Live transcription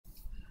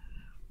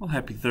Well,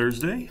 happy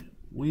Thursday.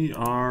 We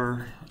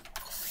are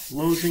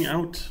closing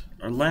out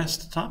our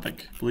last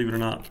topic, believe it or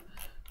not.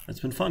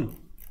 It's been fun.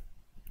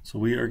 So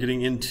we are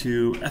getting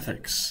into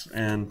ethics,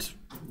 and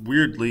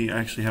weirdly, I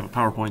actually have a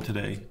PowerPoint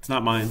today. It's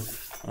not mine.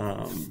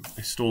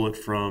 I stole it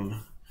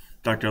from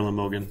Dr. Ellen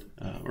Mogan,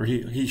 or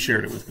he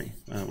shared it with me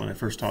when I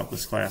first taught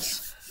this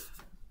class,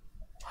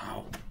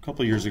 wow, a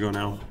couple of years ago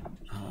now.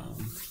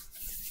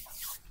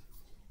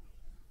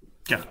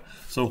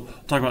 So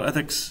we'll talk about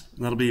ethics,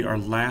 and that'll be our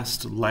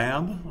last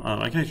lab.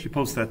 I can actually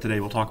post that today.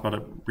 We'll talk about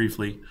it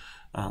briefly.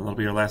 That'll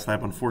be our last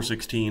lab on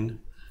 416.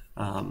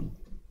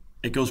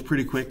 It goes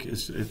pretty quick.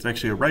 It's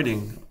actually a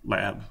writing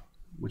lab,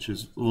 which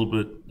is a little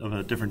bit of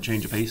a different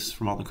change of pace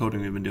from all the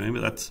coding we've been doing,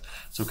 but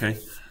it's okay.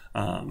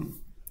 And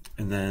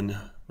then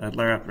that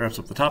wraps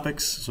up the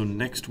topics. So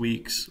next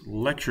week's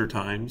lecture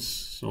times.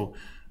 So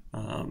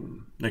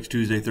next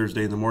Tuesday,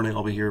 Thursday in the morning,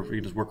 I'll be here. We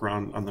can just work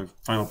around on the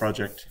final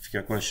project. If you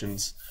got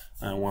questions,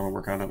 want to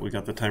work on it, we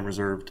got the time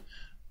reserved.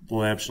 The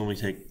lab should only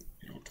take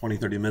 20,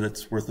 30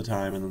 minutes worth of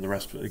time, and then the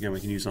rest, again, we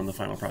can use on the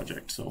final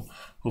project. So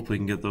hopefully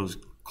we can get those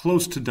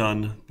close to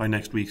done by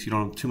next week, so you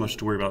don't have too much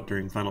to worry about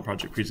during final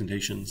project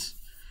presentations,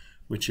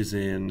 which is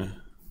in,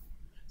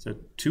 is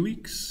that 2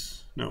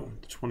 weeks? No,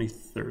 the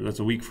 23rd. That's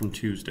a week from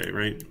Tuesday,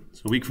 right?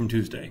 So a week from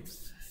Tuesday,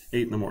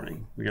 8 in the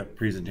morning, we got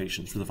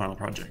presentations for the final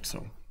project.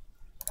 So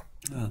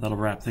that'll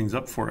wrap things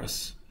up for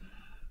us.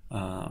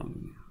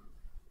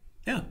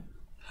 Yeah,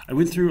 I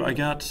went through, I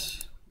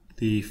got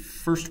the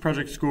first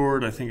project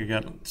scored. I think I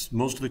got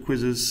most of the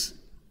quizzes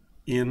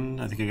in.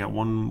 I think I got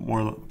one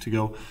more to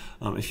go.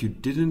 If you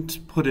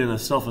didn't put in a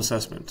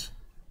self-assessment,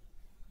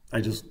 I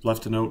just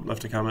left a note,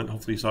 left a comment.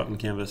 Hopefully you saw it in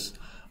Canvas.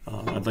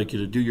 I'd like you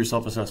to do your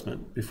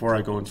self-assessment before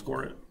I go and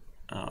score it.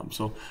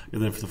 So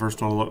and then for the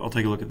first one, I'll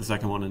take a look at the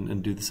second one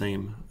and do the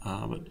same.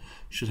 But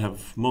should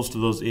have most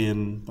of those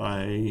in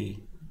by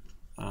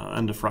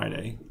end of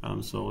Friday,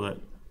 so that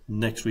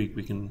next week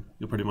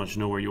you'll pretty much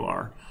know where you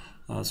are.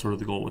 Sort of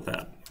the goal with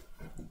that.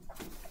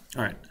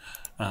 All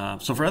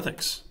right. So for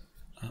ethics,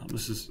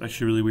 this is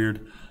actually really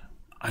weird.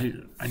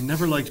 I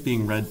never liked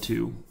being read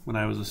to when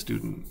I was a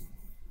student.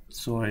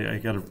 So I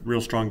got a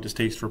real strong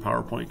distaste for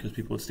PowerPoint because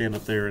people would stand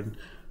up there and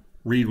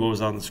read what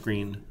was on the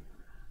screen.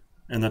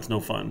 And that's no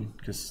fun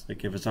because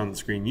like, if it's on the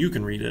screen, you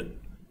can read it.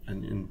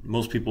 And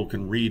most people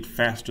can read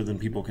faster than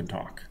people can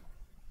talk.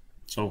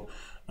 So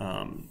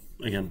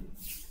again,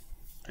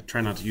 I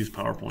try not to use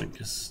PowerPoint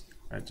because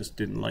I just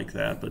didn't like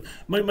that, but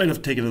might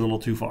have taken it a little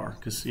too far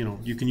because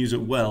you can use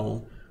it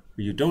well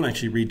where you don't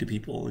actually read to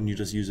people and you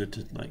just use it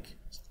to like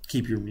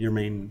keep your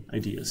main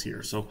ideas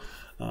here. So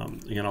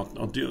again,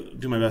 I'll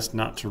do my best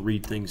not to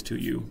read things to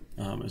you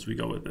as we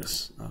go with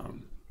this.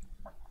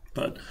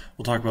 But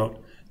we'll talk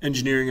about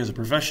engineering as a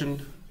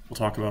profession. We'll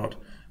talk about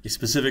a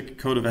specific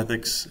code of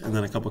ethics and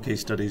then a couple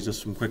case studies,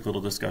 just some quick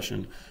little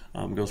discussion.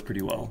 Goes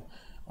pretty well.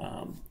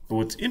 But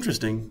what's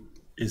interesting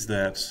is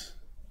that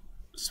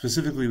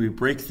specifically we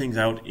break things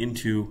out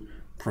into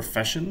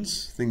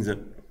professions, things that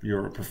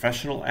you're a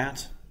professional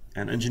at,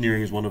 and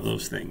engineering is one of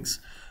those things.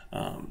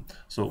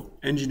 So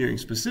engineering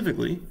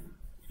specifically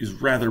is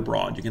rather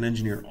broad. You can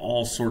engineer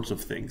all sorts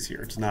of things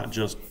here. It's not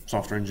just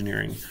software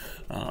engineering.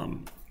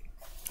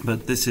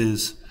 But this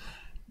is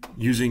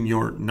using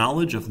your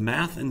knowledge of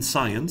math and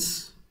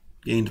science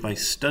gained by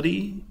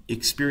study,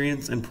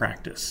 experience, and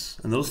practice.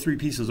 And those three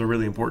pieces are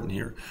really important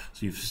here.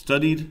 So you've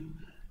studied,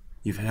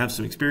 you have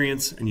some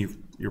experience, and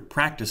you're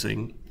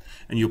practicing,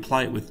 and you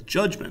apply it with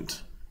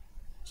judgment.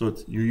 So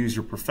you use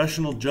your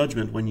professional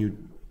judgment when you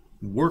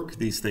work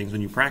these things,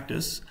 when you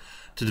practice,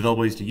 to develop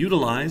ways to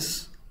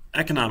utilize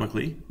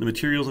economically the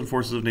materials and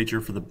forces of nature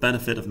for the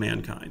benefit of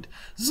mankind.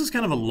 This is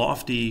kind of a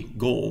lofty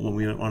goal when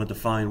we want to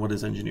define what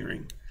is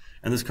engineering.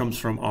 And this comes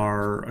from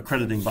our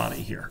accrediting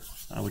body here,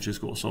 which is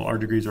cool. So our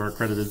degrees are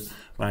accredited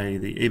by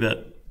the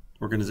ABET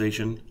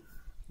organization.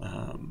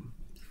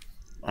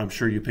 I'm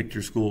sure you picked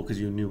your school because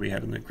you knew we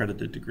had an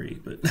accredited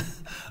degree, but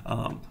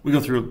we go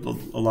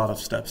through a lot of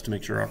steps to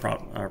make sure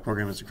our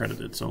program is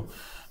accredited. So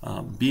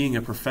being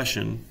a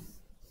profession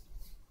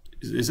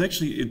is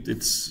actually,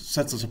 it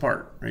sets us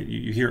apart, right?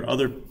 You hear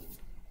other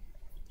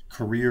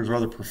careers or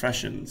other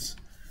professions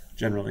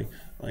generally,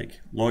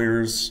 like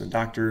lawyers and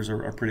doctors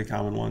are pretty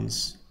common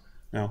ones.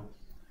 Now,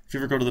 if you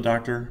ever go to the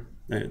doctor,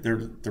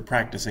 they're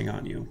practicing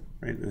on you,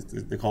 right?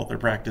 They call it their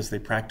practice. They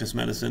practice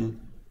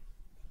medicine.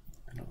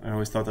 I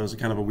always thought that was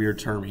kind of a weird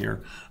term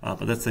here,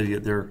 but that's the idea.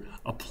 They're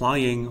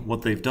applying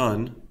what they've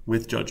done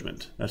with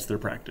judgment. That's their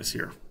practice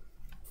here.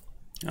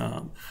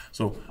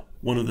 So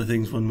one of the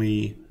things when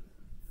we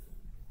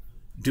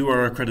do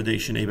our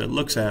accreditation, ABET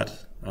looks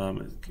at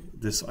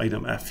this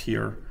item F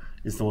here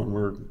is the one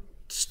we're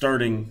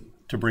starting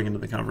to bring into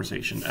the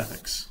conversation,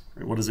 ethics.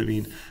 Right? What does it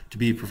mean to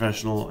be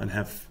professional and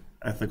have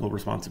ethical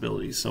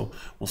responsibilities? So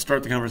we'll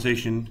start the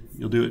conversation.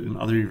 You'll do it in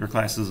other of your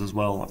classes as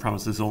well. I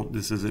promise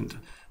this isn't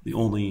the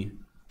only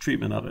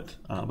treatment of it,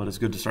 but it's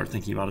good to start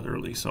thinking about it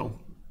early. So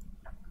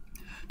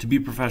to be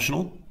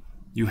professional,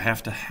 you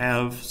have to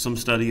have some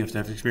study, you have to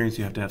have experience,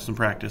 you have to have some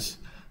practice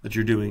that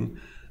you're doing.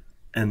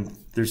 And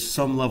there's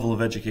some level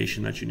of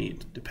education that you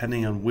need,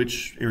 depending on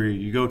which area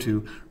you go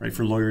to, right?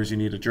 For lawyers, you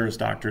need a Juris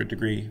Doctorate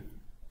degree.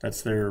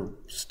 That's their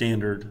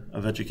standard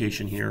of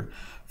education here.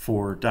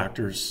 For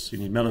doctors, you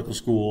need medical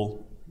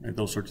school, right?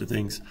 Those sorts of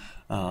things.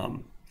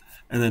 And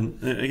then,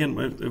 again,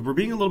 we're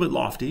being a little bit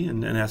lofty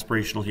and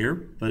aspirational here,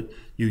 but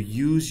you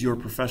use your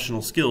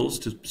professional skills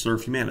to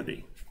serve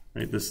humanity,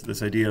 right?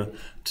 This idea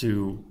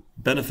to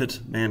benefit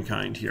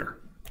mankind here,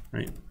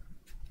 right?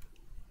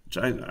 Which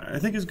I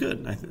think is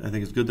good. I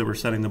think it's good that we're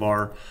setting the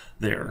bar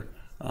there.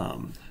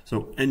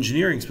 So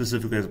engineering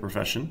specifically as a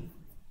profession,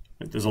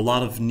 right, there's a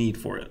lot of need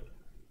for it.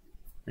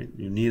 Right?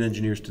 You need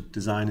engineers to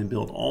design and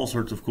build all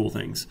sorts of cool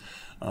things.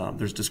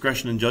 There's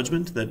discretion and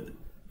judgment that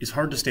is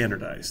hard to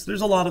standardize.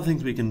 There's a lot of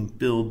things we can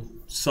build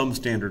some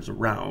standards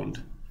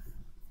around,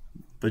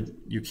 but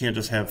you can't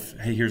just have,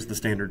 hey, here's the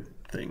standard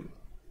thing.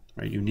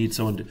 Right? You need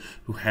someone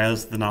who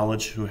has the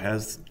knowledge, who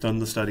has done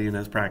the study and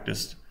has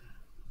practiced,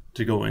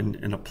 to go in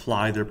and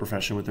apply their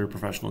profession with their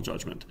professional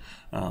judgment.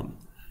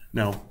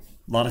 Now, a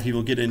lot of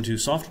people get into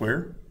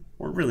software,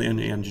 or really in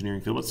the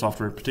engineering field, but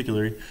software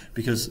particularly,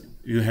 because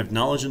you have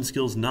knowledge and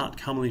skills not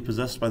commonly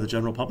possessed by the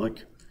general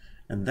public.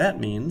 And that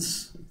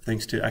means,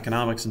 thanks to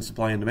economics and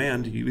supply and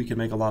demand, we can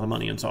make a lot of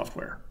money in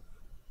software.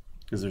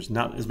 Because there's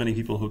not as many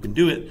people who can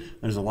do it,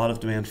 there's a lot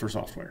of demand for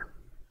software.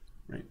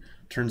 Right?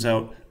 Turns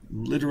out,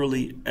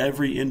 literally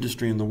every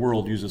industry in the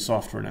world uses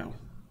software now,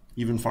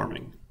 even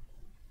farming.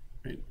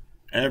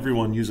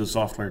 Everyone uses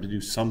software to do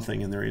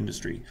something in their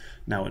industry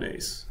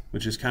nowadays,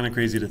 which is kind of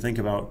crazy to think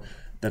about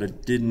that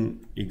it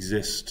didn't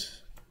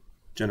exist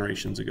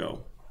generations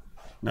ago,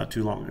 not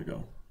too long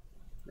ago,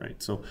 right?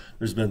 So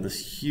there's been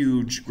this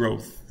huge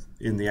growth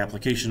in the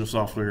application of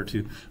software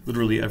to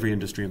literally every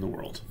industry in the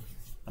world.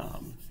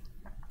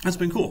 That's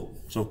been cool.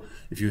 So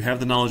if you have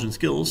the knowledge and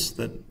skills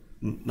that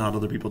not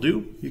other people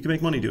do, you can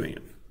make money doing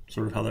it.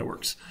 Sort of how that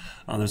works.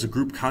 There's a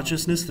group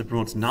consciousness that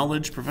promotes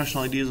knowledge,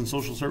 professional ideas, and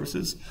social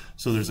services.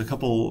 So there's a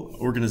couple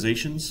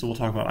organizations. So we'll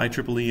talk about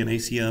IEEE and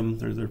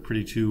ACM. They're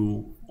pretty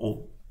two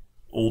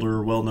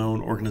older,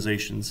 well-known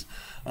organizations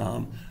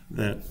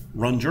that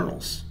run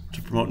journals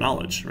to promote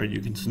knowledge. Right? You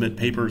can submit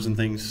papers and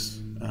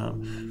things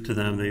to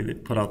them. They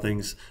put out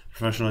things,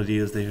 professional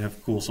ideas. They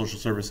have cool social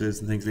services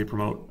and things they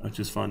promote, which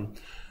is fun.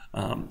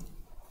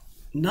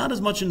 Not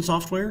as much in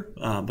software,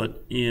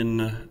 but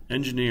in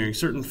engineering,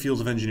 certain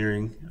fields of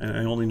engineering, and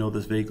I only know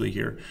this vaguely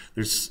here,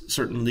 there's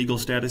certain legal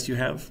status you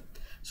have.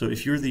 So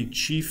if you're the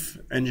chief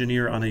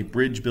engineer on a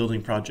bridge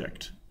building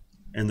project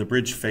and the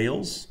bridge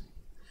fails,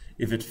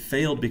 if it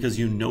failed because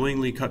you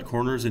knowingly cut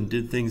corners and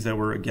did things that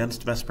were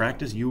against best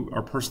practice, you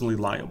are personally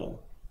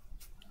liable.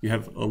 You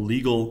have a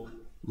legal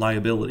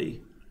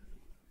liability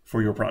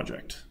for your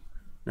project.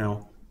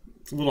 Now,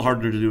 it's a little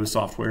harder to do with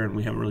software, and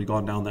we haven't really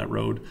gone down that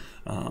road.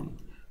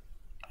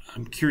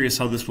 I'm curious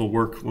how this will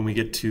work when we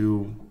get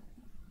to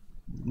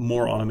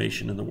more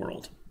automation in the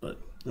world,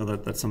 but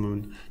that's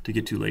something to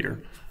get to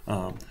later.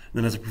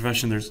 Then as a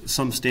profession, there's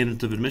some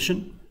standards of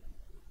admission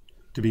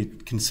to be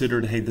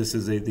considered, hey, this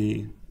is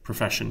the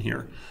profession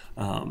here.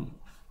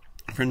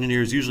 For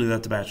engineers, usually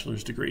that's a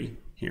bachelor's degree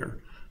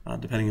here,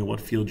 depending on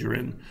what field you're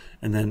in.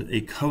 And then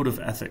a code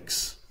of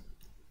ethics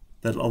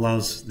that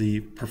allows the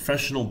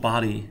professional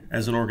body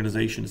as an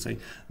organization to say,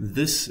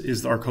 this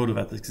is our code of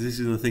ethics,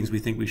 these are the things we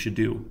think we should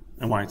do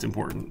and why it's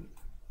important.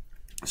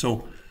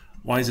 So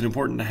why is it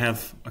important to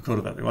have a code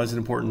of ethics? Why is it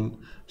important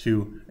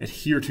to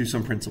adhere to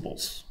some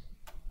principles?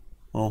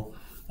 Well,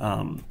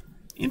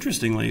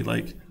 interestingly,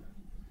 like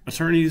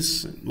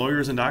attorneys,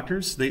 lawyers, and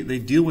doctors, they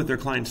deal with their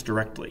clients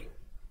directly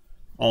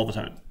all the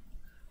time.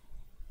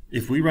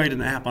 If we write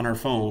an app on our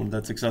phone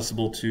that's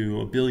accessible to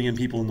 1 billion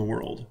people in the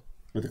world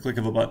with a click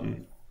of a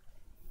button,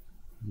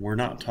 we're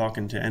not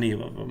talking to any of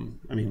them.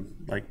 I mean,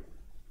 like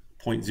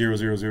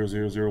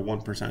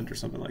 0.00001% or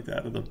something like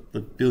that of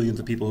the billions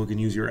of people who can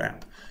use your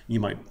app you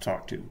might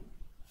talk to.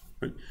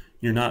 But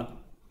you're not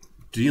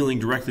dealing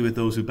directly with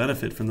those who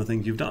benefit from the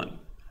things you've done.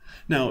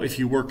 Now, if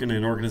you work in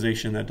an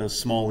organization that does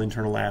small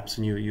internal apps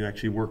and you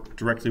actually work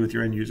directly with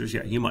your end users,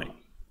 yeah, you might.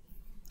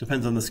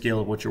 Depends on the scale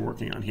of what you're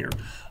working on here.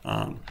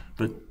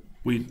 But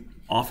we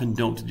often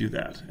don't do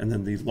that. And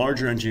then the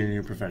larger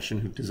engineering profession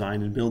who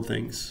design and build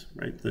things,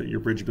 right? Your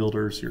bridge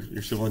builders,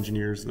 your civil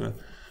engineers, the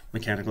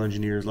mechanical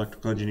engineers,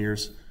 electrical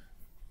engineers,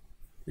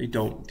 they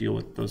don't deal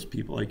with those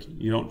people. Like,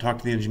 you don't talk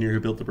to the engineer who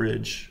built the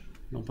bridge.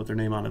 You don't put their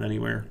name on it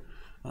anywhere.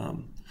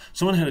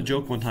 Someone had a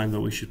joke one time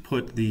that we should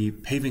put the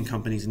paving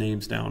companies'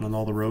 names down on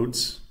all the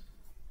roads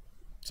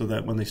so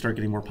that when they start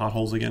getting more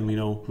potholes again, we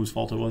know whose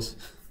fault it was.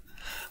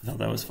 I thought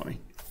that was funny.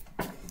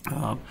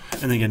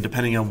 And again,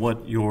 depending on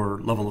what your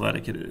level of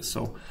etiquette is.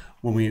 So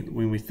when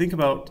we think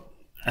about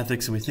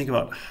ethics and we think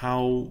about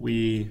how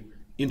we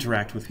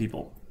interact with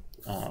people,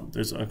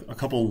 there's a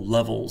couple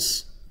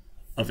levels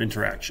of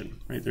interaction,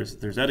 right?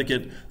 There's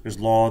etiquette, there's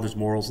law, there's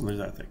morals, and there's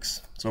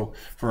ethics. So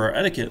for our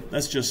etiquette,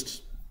 this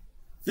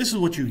is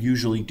what you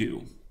usually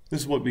do.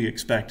 This is what we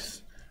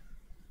expect.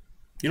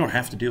 You don't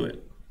have to do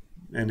it.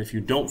 And if you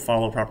don't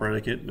follow proper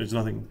etiquette, there's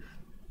nothing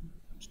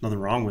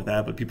wrong with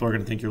that, but people are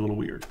going to think you're a little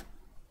weird.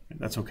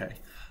 That's okay.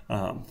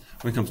 When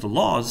it comes to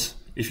laws,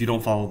 if you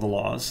don't follow the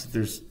laws,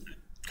 there's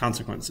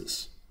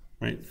consequences,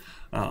 right?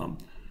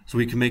 So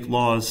we can make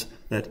laws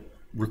that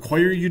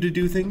require you to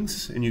do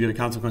things and you get a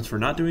consequence for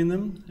not doing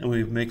them, and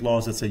we make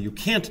laws that say you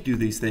can't do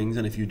these things,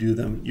 and if you do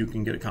them, you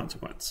can get a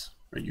consequence,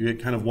 right? You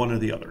get kind of one or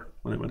the other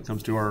when it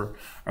comes to our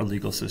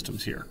legal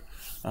systems here.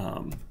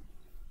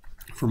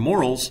 For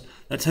morals,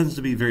 that tends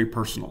to be very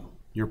personal.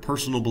 Your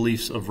personal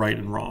beliefs of right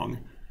and wrong,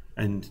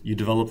 and you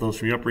develop those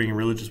from your upbringing,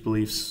 religious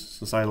beliefs,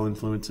 societal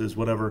influences,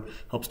 whatever,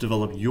 helps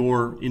develop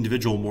your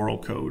individual moral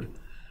code.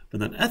 But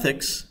then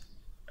ethics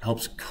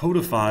helps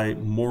codify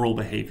moral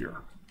behavior.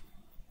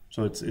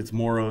 So it's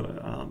more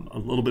a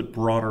little bit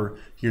broader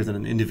here than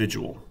an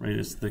individual, right?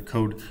 It's the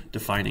code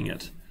defining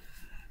it.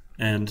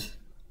 And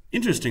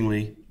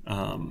interestingly,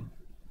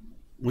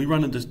 we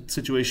run into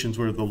situations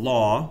where the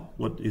law,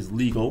 what is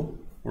legal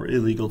or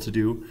illegal to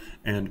do,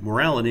 and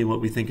morality,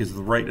 what we think is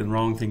the right and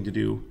wrong thing to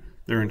do,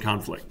 they're in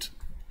conflict.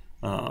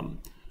 A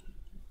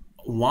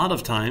lot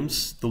of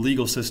times, the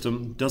legal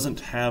system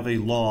doesn't have a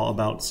law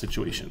about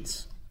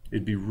situations.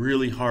 It'd be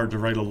really hard to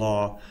write a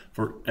law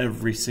for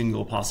every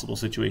single possible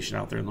situation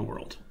out there in the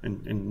world.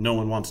 And no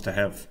one wants to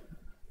have,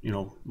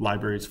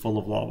 libraries full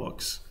of law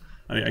books.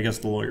 I guess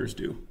the lawyers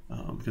do,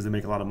 because they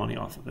make a lot of money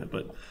off of it.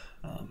 But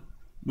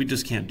we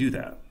just can't do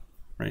that,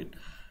 right?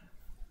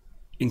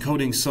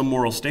 Encoding some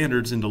moral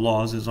standards into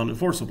laws is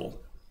unenforceable,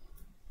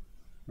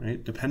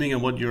 right? Depending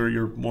on what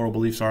your moral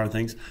beliefs are and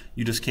things,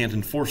 you just can't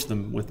enforce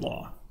them with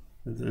law.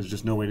 There's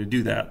just no way to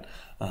do that.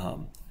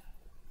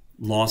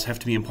 Laws have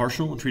to be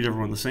impartial and treat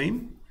everyone the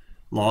same.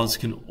 Laws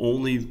can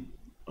only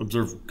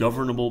observe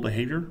governable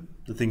behavior.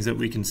 The things that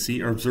we can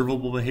see are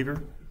observable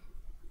behavior.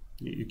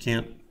 You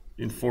can't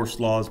enforce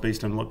laws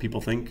based on what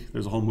people think.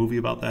 There's a whole movie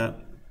about that,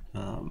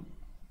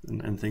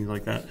 and things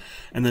like that.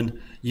 And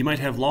then you might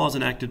have laws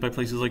enacted by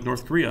places like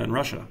North Korea and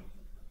Russia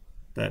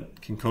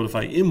that can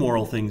codify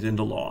immoral things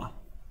into law.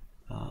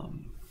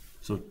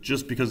 So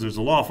just because there's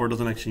a law for it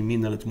doesn't actually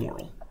mean that it's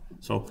moral.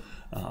 So,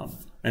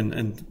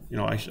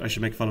 I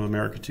should make fun of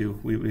America too.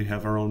 We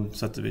have our own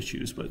sets of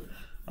issues, but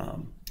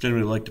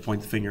generally like to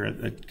point the finger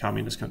at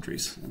communist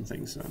countries and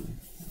things.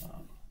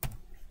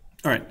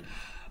 All right,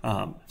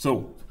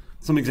 so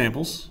some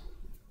examples.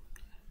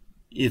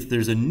 If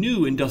there's a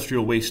new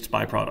industrial waste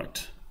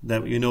byproduct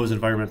that is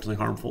environmentally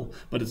harmful,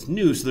 but it's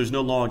new, so there's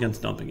no law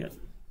against dumping it.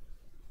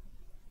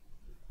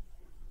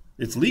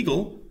 It's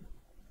legal,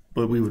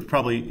 but we would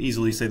probably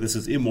easily say this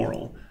is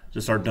immoral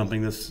to start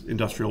dumping this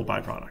industrial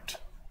byproduct.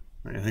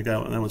 Right? I think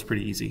that one's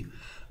pretty easy.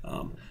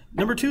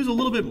 Number two is a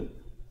little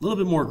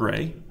bit more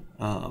gray.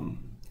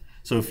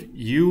 So if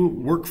you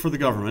work for the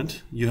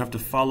government, you have to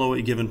follow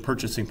a given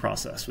purchasing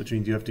process, which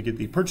means you have to get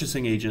the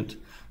purchasing agent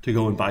to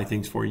go and buy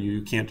things for you.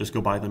 You can't just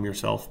go buy them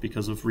yourself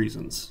because of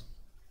reasons.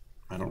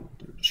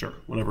 Sure,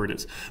 whatever it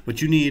is.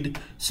 But you need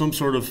some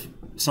sort of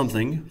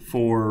something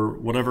for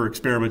whatever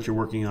experiment you're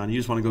working on. You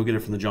just want to go get it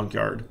from the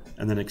junkyard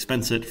and then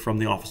expense it from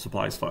the office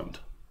supplies fund.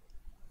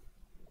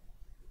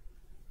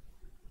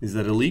 Is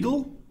that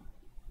illegal?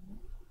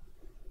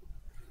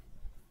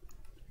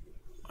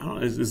 I don't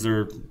know, is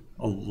there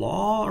a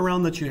law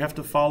around that you have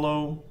to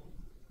follow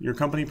your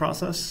company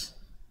process?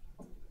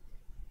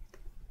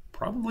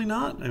 Probably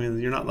not. I mean,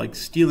 you're not like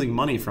stealing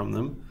money from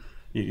them.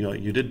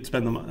 You did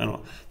spend them. I don't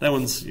know. That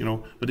one's,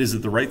 but is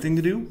it the right thing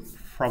to do?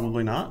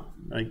 Probably not.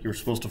 Like, you're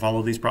supposed to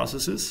follow these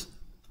processes.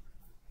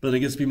 But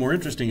it gets to be more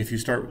interesting if you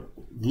start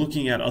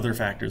looking at other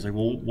factors. Like,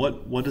 well,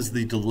 what does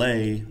the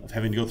delay of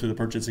having to go through the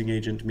purchasing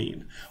agent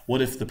mean?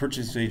 What if the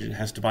purchasing agent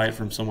has to buy it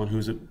from someone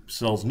who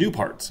sells new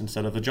parts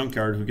instead of a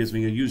junkyard who gives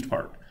me a used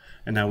part?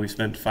 And now we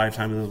spent 5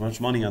 times as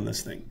much money on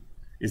this thing.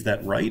 Is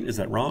that right? Is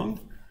that wrong?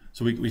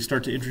 So we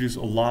start to introduce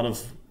a lot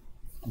of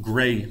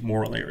gray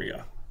moral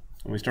area.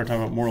 When we start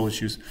talking about moral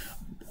issues,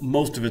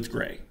 most of it's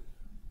gray.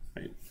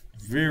 Right?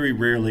 Very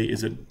rarely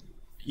is it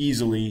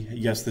easily,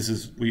 yes, this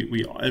is,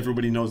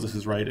 everybody knows this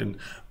is right, and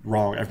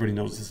wrong, everybody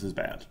knows this is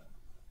bad.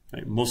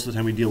 Right? Most of the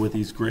time we deal with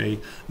these gray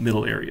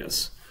middle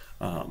areas.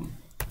 And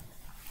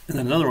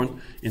then another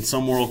one, in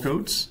some moral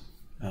codes,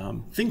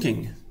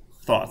 thinking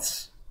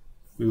thoughts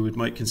we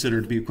might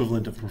consider to be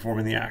equivalent of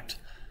performing the act,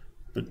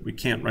 but we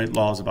can't write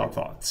laws about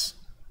thoughts.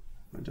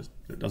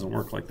 It doesn't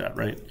work like that,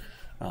 right?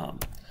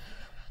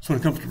 So when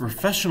it comes to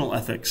professional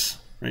ethics,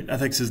 right,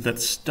 ethics is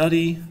that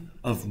study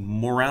of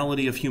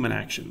morality of human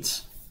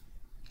actions.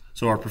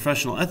 So our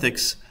professional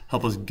ethics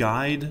help us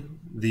guide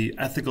the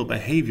ethical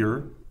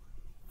behavior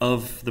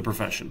of the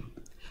profession.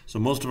 So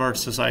most of our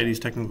societies,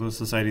 technical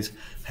societies,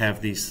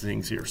 have these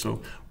things here.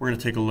 So we're going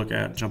to take a look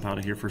at, jump out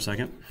of here for a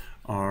second,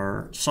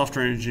 our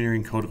Software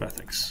Engineering Code of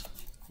Ethics.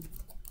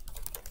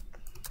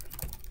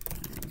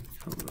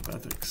 Code of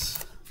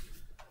Ethics.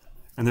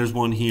 And there's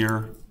one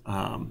here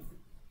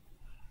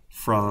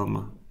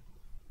from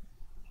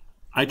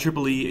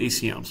IEEE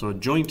ACM, so a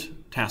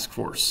joint task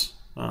force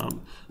that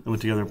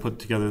went together and put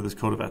together this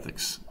code of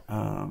ethics.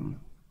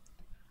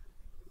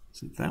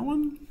 Is it that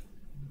one?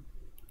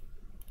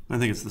 I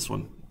think it's this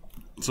one.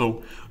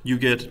 So you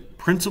get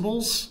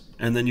principles,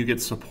 and then you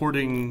get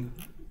supporting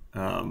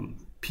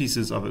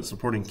pieces of it,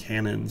 supporting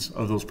canons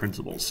of those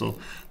principles. So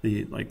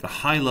the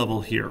high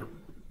level here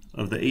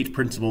of the 8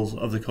 principles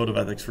of the Code of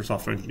Ethics for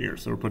Software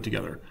Engineers that were put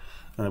together,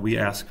 we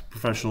ask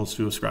professionals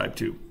to ascribe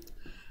to.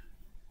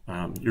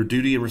 Your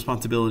duty and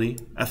responsibility,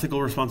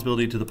 ethical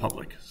responsibility to the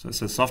public. So it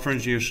says software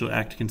engineers should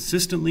act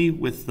consistently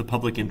with the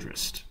public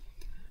interest.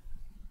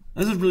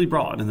 This is really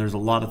broad, and there's a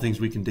lot of things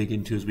we can dig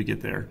into as we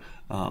get there.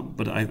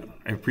 But I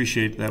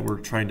appreciate that we're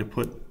trying to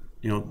put,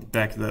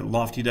 back to that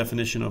lofty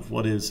definition of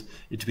what is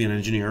it to be an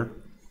engineer,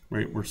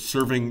 right? We're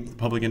serving the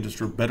public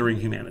interest or bettering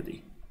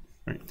humanity,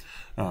 right?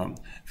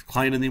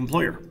 Client and the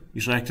employer.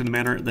 You should act in a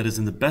manner that is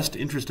in the best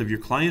interest of your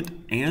client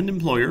and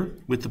employer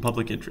with the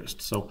public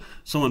interest. So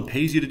someone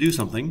pays you to do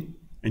something,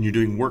 and you're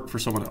doing work for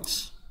someone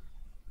else.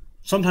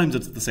 Sometimes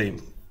it's the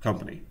same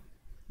company.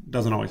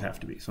 Doesn't always have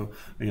to be. So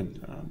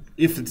again,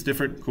 if it's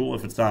different, cool.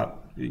 If it's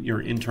not,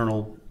 your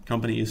internal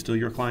company is still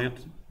your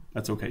client,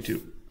 that's okay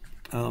too.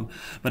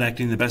 But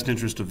acting in the best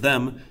interest of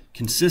them,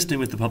 consistent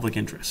with the public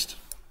interest.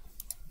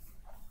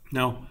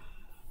 Now,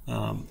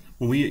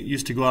 when we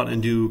used to go out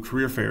and do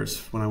career fairs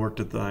when I worked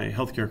at the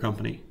healthcare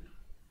company,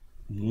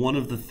 one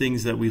of the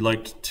things that we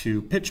liked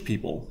to pitch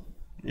people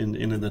in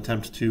an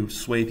attempt to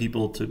sway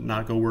people to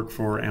not go work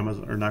for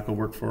Amazon or not go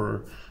work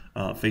for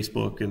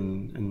Facebook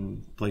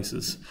and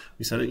places.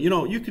 We said,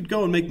 you could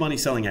go and make money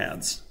selling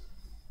ads.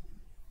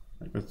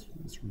 That's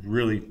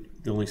really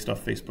the only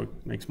stuff Facebook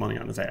makes money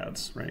on is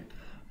ads, right?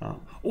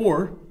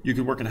 Or you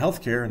could work in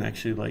healthcare and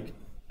actually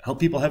help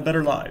people have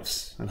better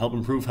lives and help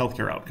improve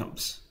healthcare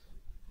outcomes.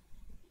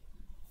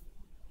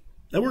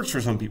 That works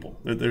for some people.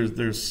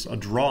 There's a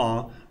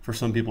draw for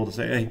some people to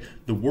say, hey,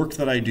 the work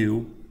that I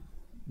do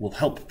will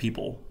help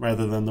people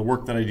rather than the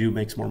work that I do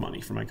makes more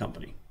money for my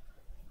company.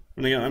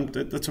 And again,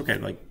 that's okay.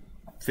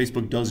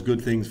 Facebook does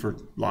good things for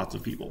lots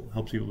of people,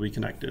 helps people be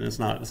connected. It's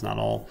not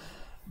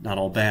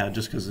all bad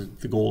just because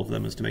the goal of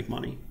them is to make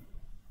money.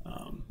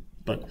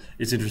 But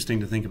it's interesting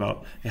to think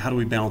about, hey, how do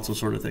we balance those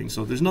sort of things?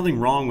 So there's nothing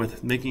wrong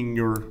with making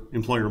your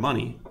employer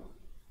money.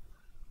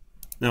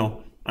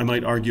 Now, I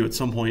might argue at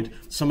some point,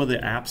 some of the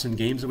apps and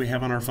games that we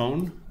have on our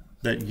phone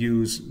that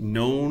use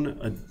known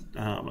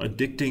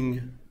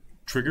addicting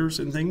triggers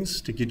and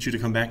things to get you to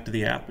come back to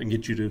the app and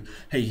get you to,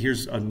 hey,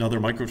 here's another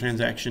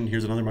microtransaction,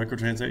 here's another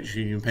microtransaction,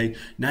 you can pay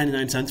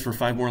 99 cents for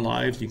 5 more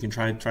lives, you can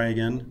try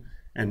again,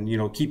 and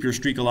keep your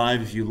streak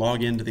alive. If you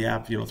log into the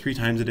app 3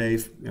 times a day,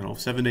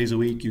 7 days a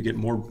week, you get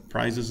more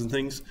prizes and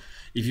things.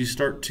 If you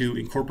start to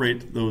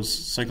incorporate those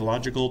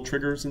psychological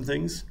triggers and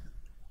things,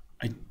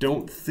 I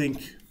don't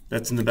think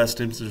that's in the best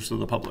interest of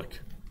the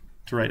public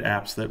to write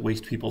apps that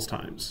waste people's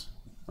times,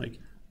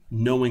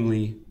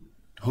 knowingly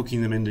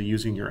hooking them into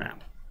using your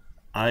app.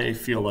 I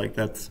feel like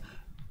that's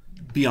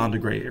beyond a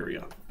gray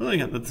area. But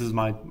again, this is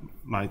my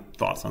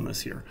thoughts on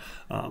this here.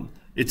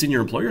 It's in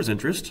your employer's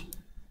interest,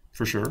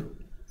 for sure,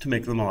 to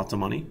make them lots of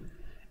money.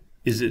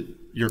 Is it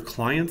your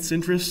client's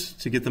interest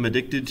to get them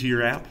addicted to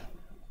your app?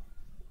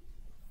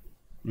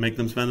 Make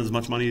them spend as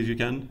much money as you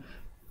can?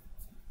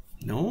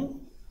 No.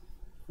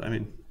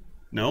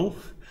 No.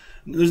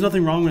 There's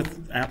nothing wrong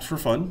with apps for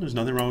fun. There's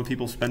nothing wrong with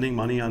people spending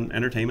money on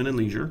entertainment and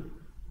leisure.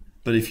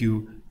 But if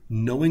you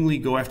knowingly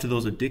go after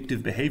those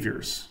addictive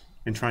behaviors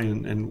and try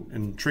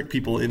and trick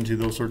people into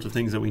those sorts of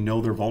things that we know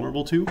they're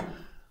vulnerable to,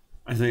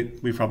 I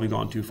think we've probably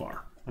gone too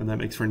far. And that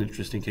makes for an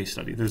interesting case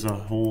study. There's a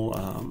whole,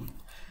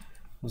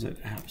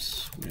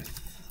 apps with,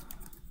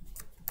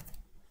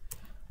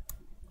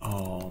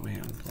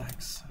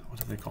 blacks. What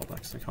do they call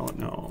blacks? They call it,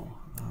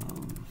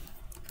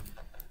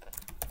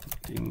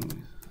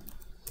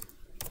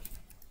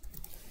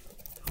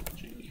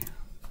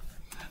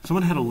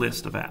 someone had a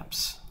list of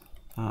apps.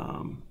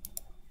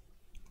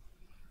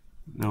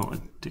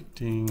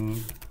 Addicting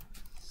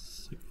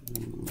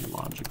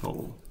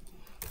psychological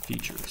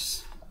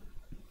features.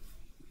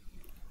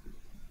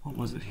 What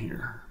was it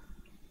here?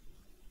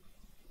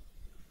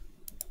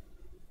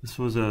 This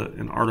was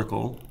an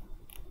article.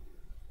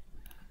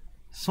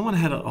 Someone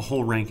had a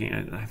whole ranking.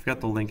 I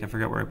forgot the link. I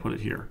forgot where I put it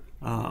here.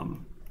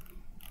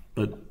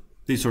 But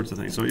these sorts of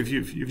things. So if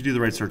you do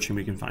the right searching,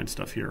 we can find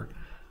stuff here.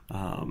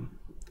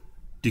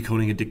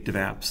 Decoding addictive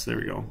apps. There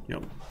we go.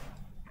 Yep.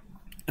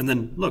 And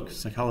then look,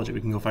 psychology. We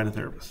can go find a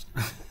therapist.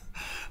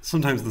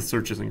 Sometimes the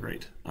search isn't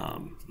great.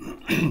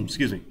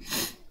 Excuse me.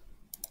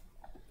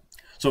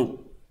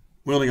 So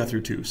we only got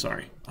through 2.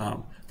 Sorry.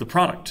 The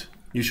product.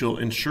 You shall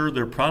ensure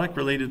their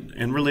product-related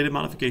and related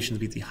modifications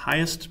meet the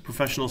highest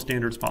professional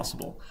standards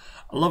possible.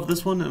 I love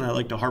this one, and I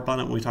like to harp on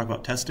it when we talk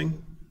about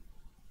testing.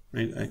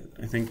 Right?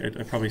 I think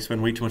I probably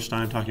spend way too much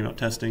time talking about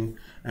testing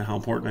and how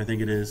important I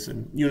think it is.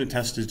 And unit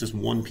test is just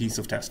one piece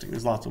of testing.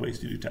 There's lots of ways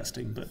to do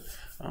testing, but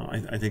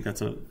I think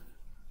that's a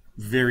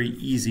very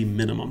easy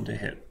minimum to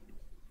hit,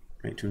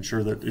 right? To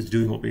ensure that it's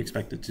doing what we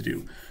expect it to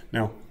do.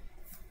 Now,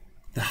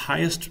 the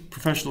highest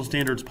professional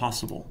standards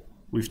possible.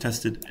 We've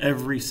tested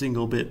every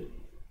single bit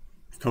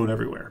of code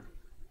everywhere.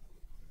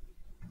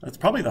 That's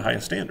probably the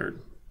highest standard,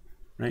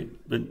 right?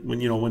 But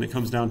when it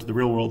comes down to the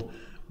real world,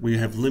 we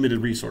have limited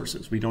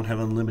resources. We don't have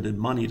unlimited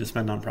money to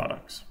spend on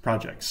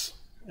projects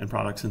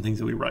and things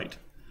that we write.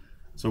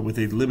 So with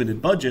a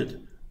limited budget,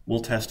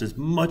 we'll test as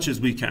much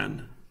as we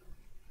can,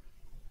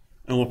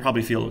 and we'll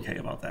probably feel okay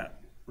about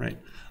that, right?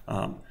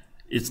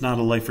 It's not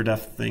a life or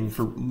death thing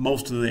for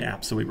most of the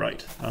apps that we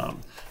write.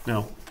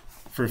 Now,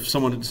 for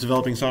someone who's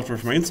developing software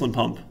for my insulin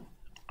pump,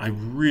 I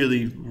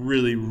really,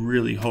 really,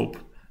 really hope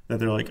that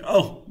they're like,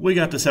 oh, we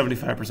got to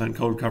 75%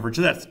 code coverage,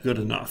 that's good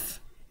enough.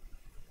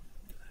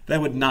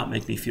 That would not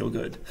make me feel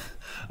good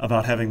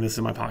about having this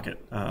in my pocket,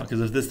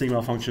 because if this thing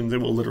malfunctions, it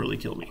will literally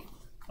kill me.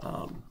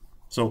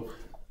 So,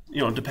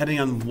 depending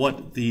on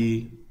what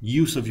the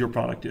use of your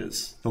product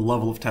is, the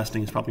level of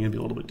testing is probably going to be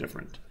a little bit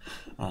different.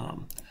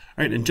 All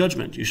right, and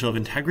judgment. You should have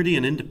integrity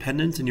and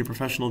independence in your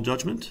professional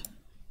judgment.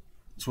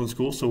 This one's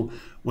cool. So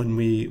when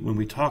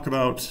we talk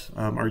about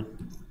our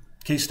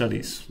case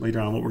studies later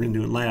on, what we're going to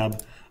do in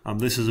lab,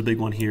 this is a big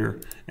one here.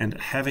 And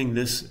having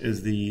this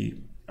as a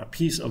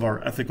piece of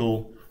our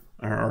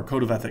our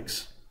code of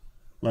ethics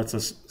lets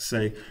us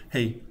say,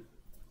 hey,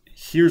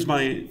 here's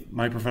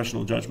my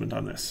professional judgment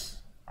on this.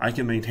 I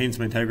can maintain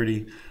some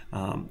integrity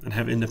and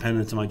have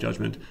independence in my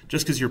judgment.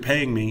 Just because you're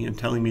paying me and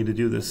telling me to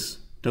do this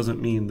doesn't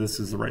mean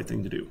this is the right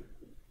thing to do,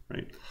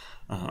 right?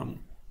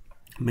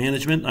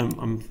 Management,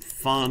 I'm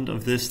fond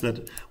of this,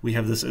 that we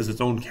have this as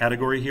its own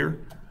category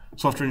here.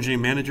 Software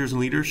engineering managers and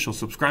leaders shall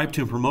subscribe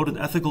to and promote an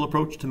ethical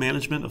approach to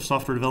management of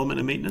software development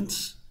and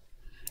maintenance.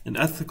 An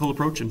ethical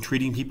approach in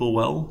treating people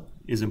well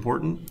is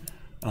important.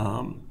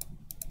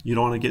 You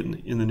don't want to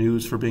get in the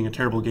news for being a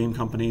terrible game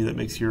company that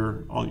makes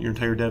your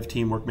entire dev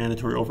team work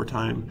mandatory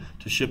overtime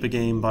to ship a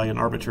game by an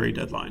arbitrary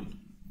deadline.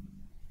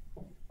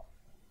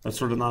 That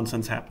sort of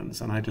nonsense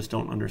happens, and I just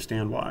don't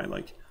understand why.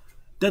 Like,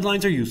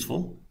 deadlines are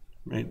useful,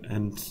 right?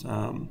 And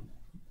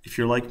if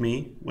you're like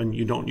me, when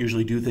you don't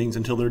usually do things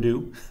until they're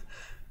due,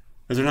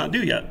 because they're not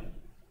due yet,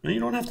 then you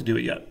don't have to do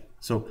it yet.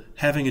 So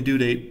having a due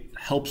date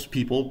helps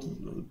people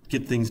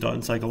get things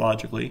done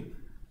psychologically,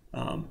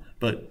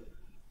 but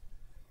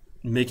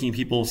making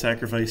people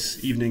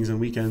sacrifice evenings and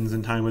weekends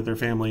and time with their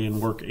family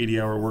and work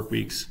 80-hour work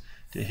weeks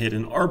to hit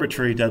an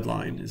arbitrary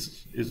deadline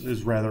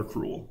is rather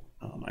cruel,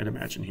 I'd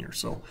imagine here.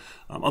 So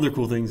other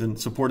cool things, and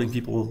supporting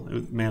people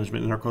with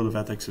management in our code of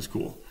ethics is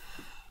cool.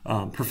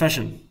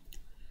 Profession.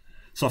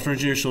 Software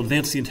engineers shall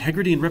advance the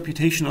integrity and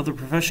reputation of the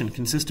profession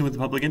consistent with the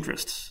public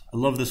interests. I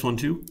love this one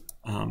too.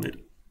 It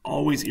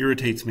always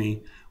irritates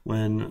me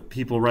when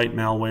people write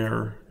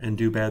malware and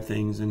do bad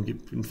things and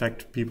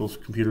infect people's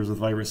computers with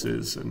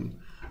viruses, and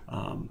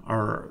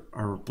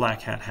our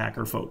black hat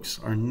hacker folks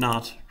are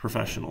not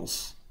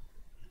professionals,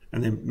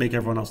 and they make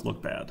everyone else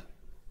look bad,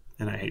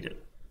 and I hate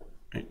it.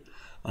 Right?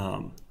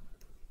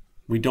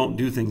 We don't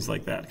do things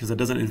like that because it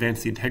doesn't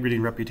advance the integrity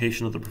and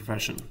reputation of the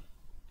profession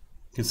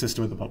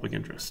consistent with the public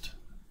interest.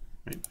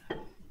 Right?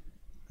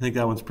 I think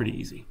that one's pretty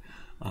easy.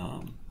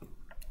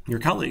 Your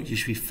colleagues, you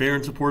should be fair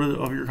and supportive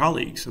of your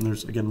colleagues, and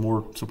there's again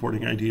more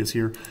supporting ideas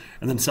here.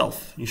 And then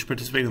self, you should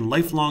participate in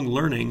lifelong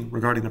learning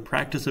regarding the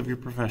practice of your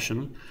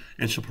profession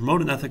and should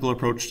promote an ethical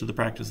approach to the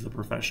practice of the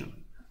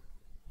profession.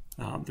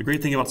 The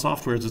great thing about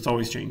software is it's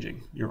always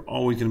changing. You're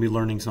always going to be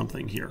learning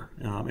something here.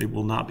 It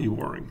will not be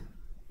boring.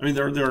 I mean,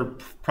 there are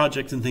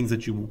projects and things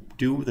that you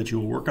do that you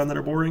will work on that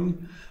are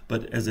boring,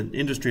 but as an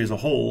industry as a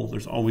whole,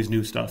 there's always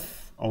new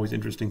stuff, always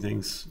interesting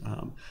things,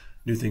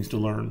 new things to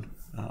learn,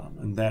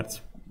 and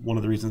that's one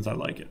of the reasons I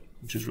like it,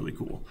 which is really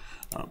cool.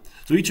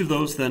 So each of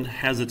those then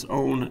has its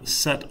own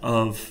set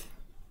of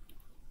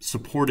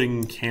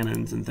supporting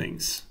canons and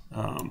things.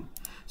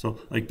 So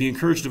like, be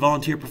encouraged to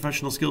volunteer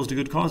professional skills to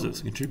good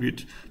causes,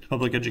 contribute to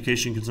public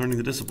education concerning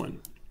the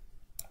discipline.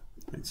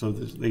 Right? So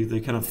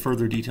they kind of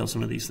further detail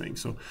some of these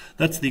things. So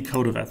that's the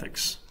code of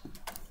ethics.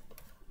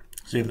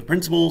 So you have the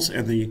principles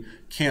and the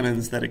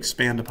canons that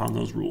expand upon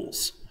those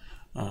rules.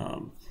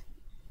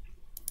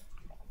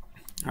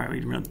 All right,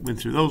 we went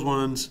through those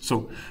ones.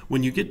 So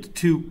when you get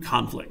to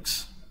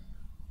conflicts,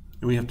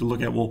 and we have to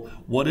look at, well,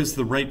 what is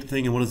the right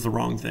thing and what is the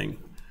wrong thing?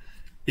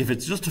 If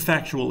it's just a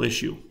factual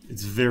issue,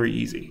 it's very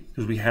easy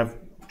because we have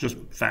just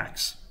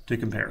facts to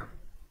compare.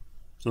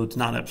 So it's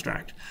not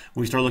abstract.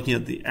 When we start looking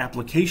at the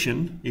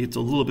application, it's a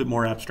little bit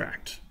more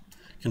abstract.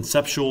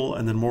 Conceptual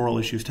and then moral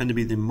issues tend to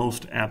be the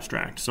most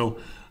abstract. So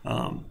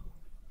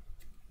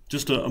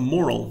just a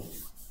moral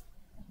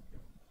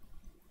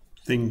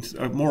things,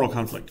 a moral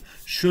conflict.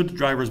 Should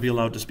drivers be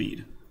allowed to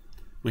speed?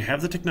 We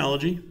have the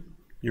technology.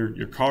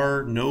 Your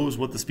car knows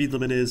what the speed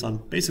limit is on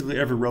basically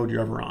every road you're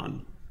ever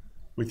on,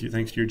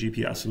 thanks to your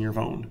GPS and your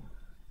phone.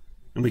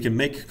 And we can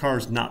make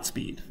cars not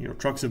speed.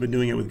 Trucks have been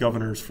doing it with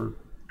governors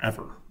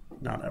forever.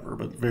 Not ever,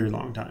 but very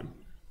long time.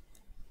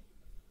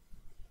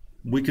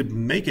 We could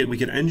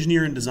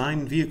engineer and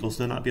design vehicles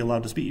to not be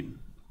allowed to speed,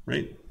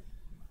 right?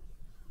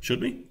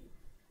 Should we?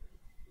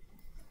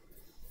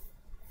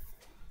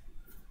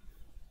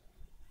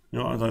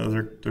 Are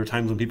there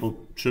times when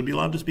people should be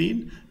allowed to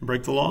speed and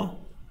break the law?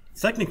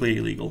 It's technically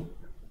illegal.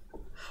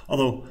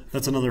 Although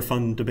that's another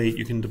fun debate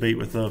you can debate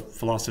with the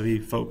philosophy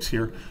folks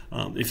here.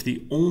 If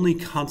the only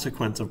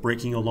consequence of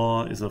breaking a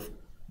law is a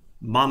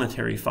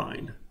monetary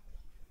fine,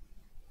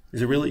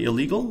 is it really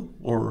illegal,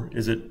 or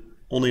is it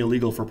only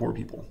illegal for poor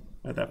people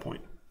at that point?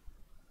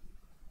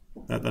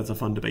 That's a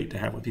fun debate to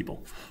have with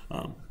people.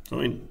 So, I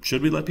mean,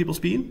 should we let people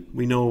speed?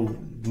 We know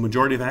the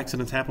majority of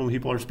accidents happen when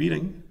people are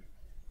speeding.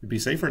 It'd be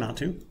safer not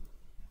to.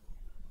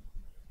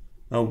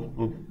 Oh,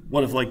 well,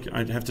 what if, like,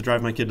 I have to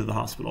drive my kid to the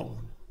hospital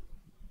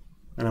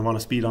and I want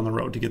to speed on the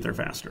road to get there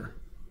faster,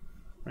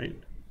 right?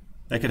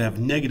 That could have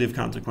negative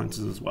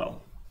consequences as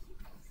well.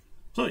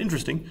 So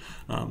interesting.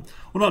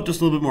 What about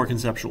just a little bit more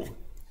conceptual?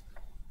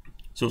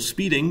 So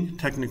speeding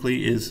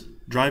technically is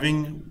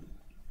driving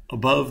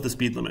above the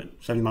speed limit,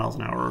 70 miles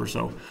an hour or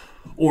so,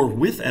 or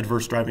with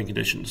adverse driving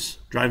conditions,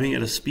 driving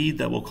at a speed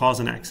that will cause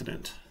an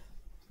accident.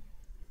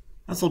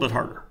 That's a little bit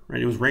harder,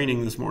 right? It was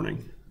raining this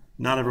morning.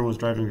 Not everyone was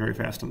driving very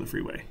fast on the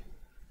freeway.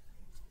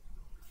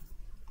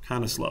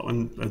 Kind of slow.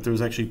 And there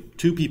was actually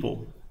two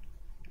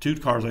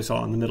cars I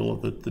saw in the middle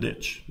of the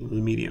ditch, the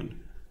median.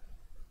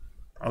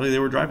 Probably they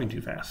were driving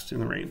too fast in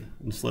the rain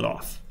and slid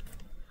off.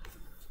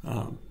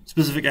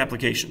 Specific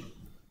application.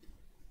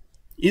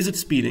 Is it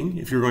speeding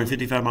if you're going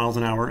 55 miles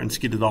an hour and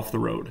skidded off the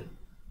road?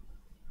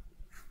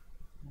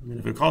 I mean,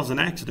 if it causes an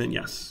accident,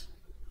 yes.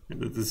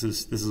 This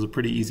is a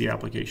pretty easy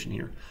application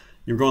here.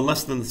 You're going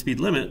less than the speed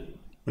limit,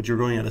 but you're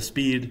going at a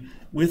speed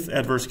with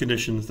adverse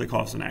conditions that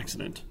cause an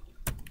accident.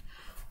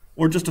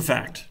 Or just a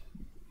fact.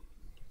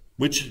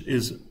 Which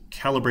is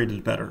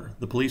calibrated better,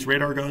 the police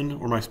radar gun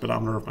or my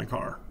speedometer of my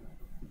car?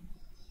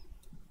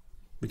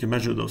 We can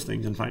measure those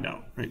things and find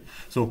out, right?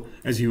 So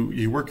as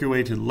you work your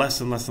way to less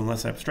and less and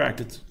less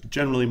abstract, it's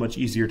generally much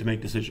easier to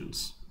make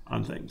decisions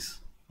on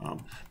things.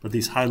 But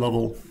these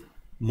high-level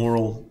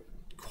moral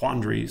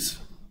quandaries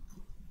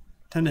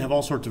tend to have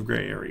all sorts of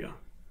gray area,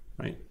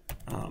 right?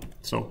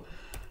 So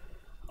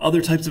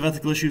other types of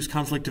ethical issues: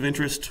 conflict of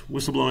interest,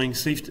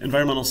 whistleblowing,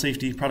 environmental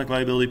safety, product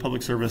liability,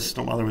 public service.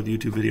 Don't bother with the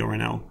YouTube video right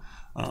now.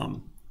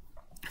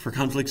 For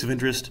conflicts of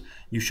interest,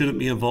 you shouldn't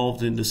be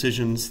involved in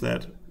decisions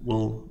that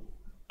will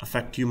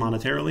affect you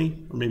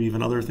monetarily, or maybe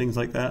even other things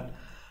like that.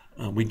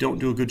 We don't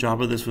do a good job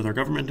of this with our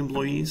government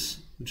employees,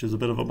 which is a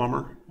bit of a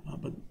bummer,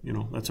 but you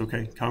know, that's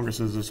okay.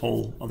 Congress is this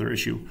whole other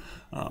issue.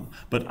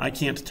 But I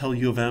can't tell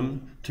U of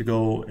M to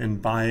go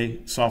and buy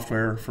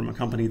software from a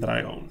company that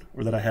I own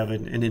or that I have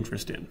an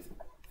interest in.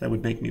 That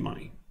would make me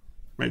money,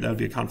 right? That would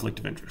be a conflict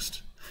of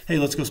interest. Hey,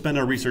 let's go spend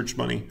our research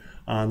money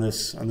on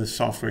this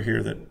software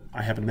here that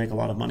I happen to make a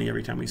lot of money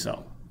every time we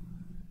sell.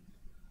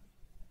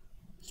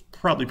 It's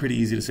probably pretty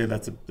easy to say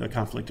that's a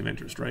conflict of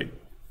interest, right?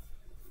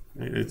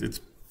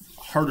 It's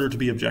harder to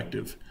be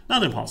objective.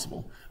 Not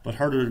impossible, but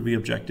harder to be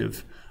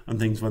objective on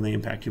things when they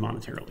impact you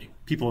monetarily.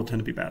 People tend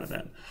to be bad at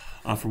that.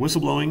 For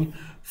whistleblowing,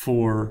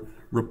 for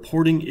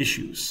reporting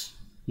issues,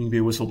 you can be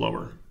a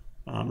whistleblower,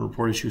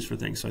 report issues for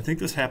things. So I think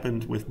this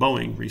happened with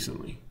Boeing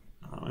recently.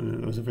 And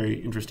there was a very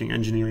interesting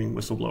engineering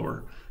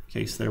whistleblower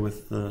case there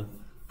with the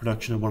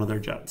production of one of their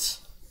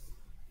jets.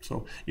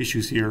 So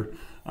issues here.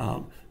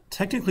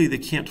 Technically, they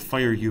can't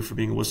fire you for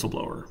being a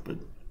whistleblower, but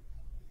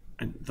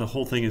the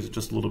whole thing is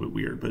just a little bit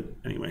weird. But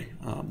anyway,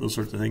 those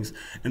sorts of things.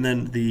 And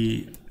then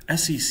the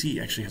SEC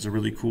actually has a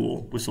really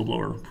cool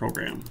whistleblower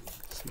program.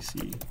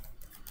 SEC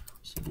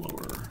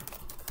Whistleblower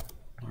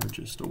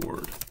Largest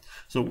Award.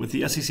 So with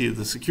the SEC,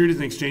 the Securities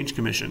and Exchange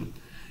Commission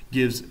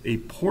gives a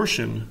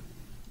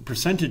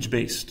percentage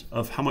based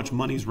of how much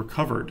money is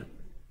recovered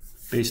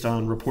based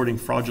on reporting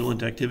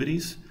fraudulent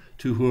activities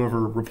to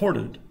whoever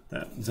reported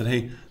that and said,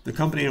 hey, the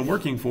company I'm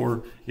working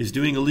for is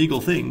doing illegal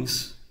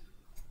things,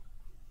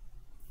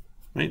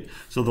 right?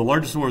 So the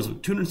largest award is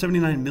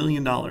 $279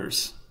 million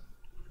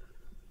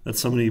that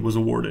somebody was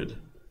awarded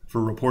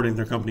for reporting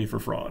their company for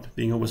fraud,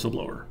 being a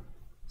whistleblower,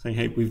 saying,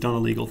 hey, we've done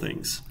illegal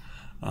things.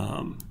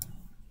 Let's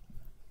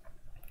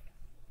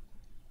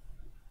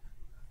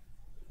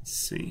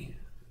see.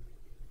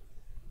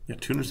 Yeah,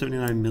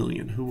 $279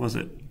 million. Who was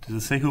it? Did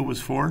it say who it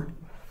was for?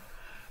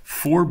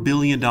 $4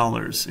 billion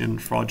in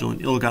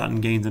fraudulent,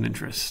 ill-gotten gains and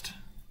interest.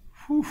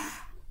 Whew.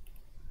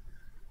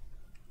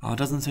 Oh, it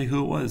doesn't say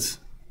who it was.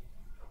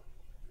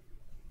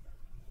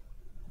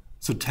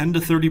 So 10 to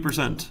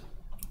 30%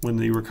 when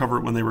they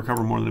recover more than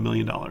 $1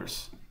 million.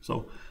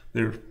 So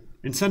they're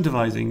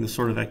incentivizing this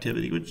sort of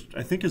activity, which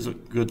I think is a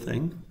good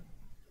thing,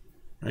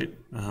 right?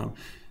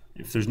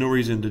 If there's no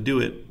reason to do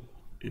it,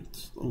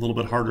 it's a little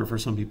bit harder for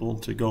some people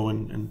to go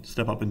and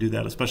step up and do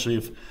that, especially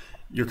if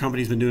your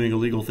company's been doing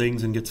illegal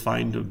things and gets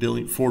fined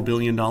 $4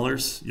 billion.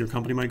 Your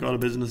company might go out of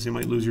business, you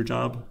might lose your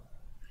job.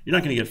 You're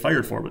not going to get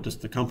fired for it, but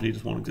just the company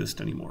just won't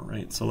exist anymore,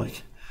 right? So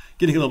like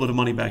getting a little bit of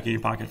money back in your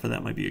pocket for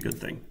that might be a good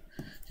thing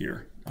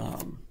here.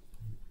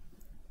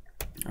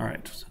 All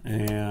right,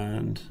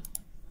 and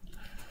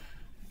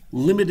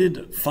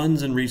limited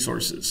funds and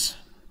resources.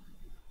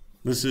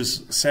 This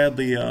is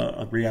sadly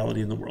a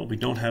reality in the world. We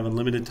don't have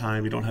unlimited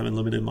time. We don't have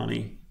unlimited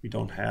money. We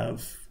don't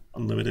have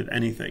unlimited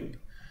anything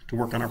to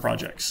work on our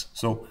projects.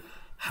 So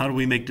how do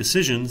we make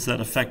decisions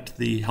that affect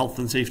the health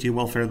and safety and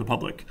welfare of the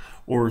public,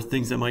 or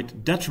things that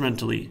might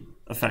detrimentally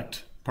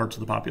affect parts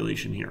of the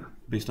population here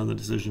based on the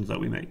decisions that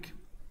we make,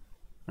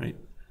 right?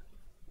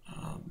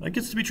 That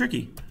gets to be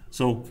tricky.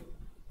 So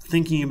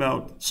thinking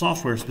about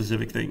software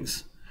specific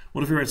things.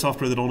 What if you write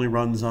software that only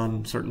runs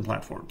on certain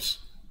platforms?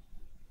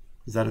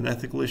 Is that an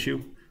ethical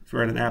issue? If you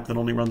write an app that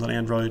only runs on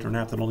Android, or an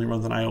app that only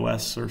runs on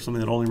iOS, or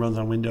something that only runs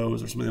on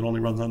Windows, or something that only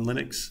runs on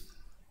Linux,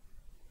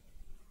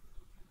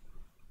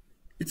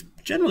 it's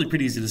generally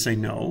pretty easy to say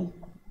no,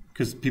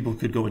 because people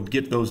could go and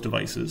get those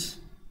devices,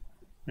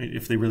 right,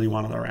 if they really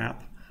wanted our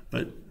app.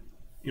 But,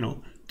 you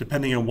know,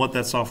 depending on what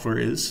that software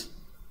is,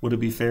 would it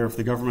be fair if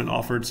the government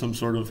offered some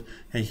sort of,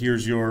 hey,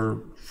 here's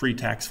your free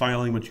tax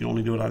filing, but you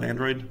only do it on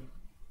Android?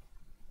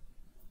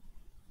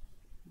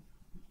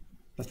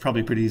 That's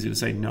probably pretty easy to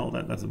say no.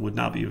 That would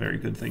not be a very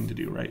good thing to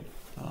do, right?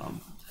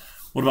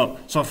 What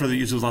about software that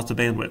uses lots of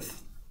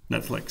bandwidth?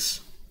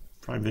 Netflix,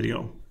 Prime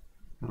Video,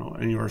 you know,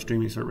 any of our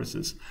streaming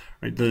services,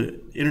 right? The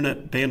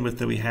internet bandwidth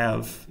that we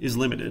have is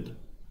limited,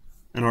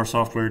 and our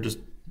software just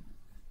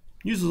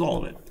uses all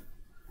of it.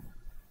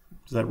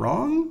 Is that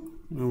wrong?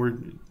 I mean, we're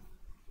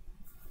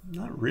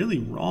not really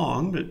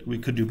wrong, but we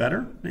could do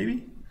better,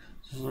 maybe.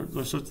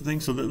 Those sorts of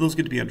things. So those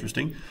get to be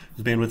interesting.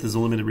 The bandwidth is a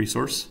limited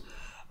resource.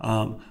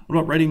 What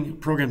about writing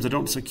programs that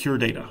don't secure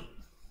data?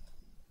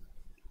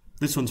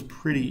 This one's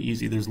pretty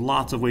easy. There's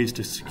lots of ways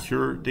to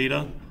secure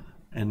data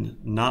and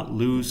not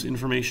lose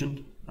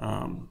information.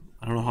 I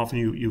don't know how often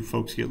you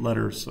folks get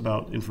letters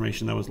about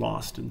information that was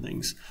lost and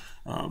things.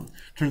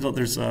 Turns out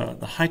there's the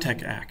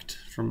High-Tech Act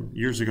from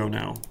years ago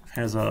now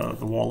has the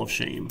wall of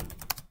shame,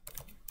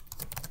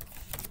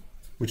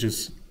 which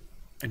is,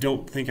 I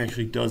don't think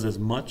actually does as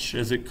much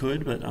as it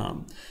could, but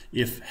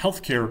if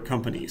healthcare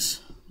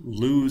companies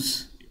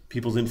lose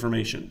people's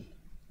information,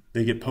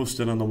 they get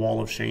posted on the wall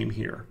of shame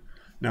here.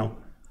 Now,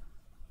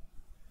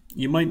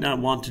 you might not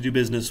want to do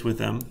business with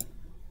them,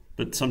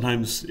 but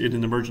sometimes in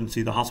an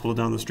emergency, the hospital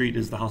down the street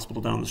is the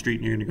hospital down the street,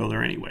 and you're going to go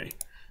there anyway,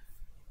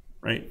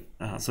 right?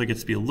 So it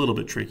gets to be a little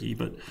bit tricky,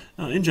 but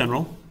in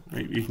general,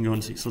 right, you can go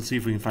and see. So let's see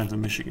if we can find some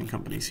Michigan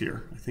companies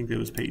here. I think that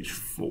was page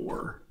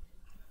 4.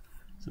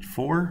 Is it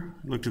 4?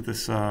 I looked at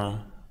this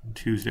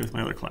Tuesday with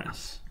my other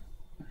class.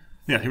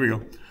 Yeah, here we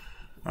go.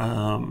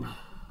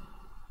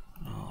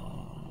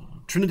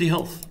 Trinity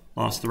Health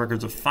lost the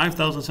records of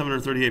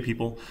 5,738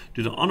 people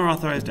due to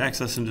unauthorized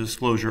access and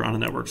disclosure on a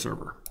network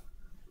server.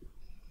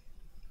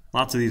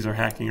 Lots of these are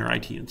hacking or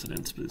IT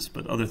incidents,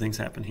 but other things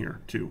happen here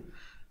too.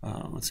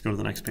 Let's go to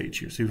the next page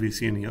here, see if we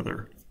see any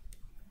other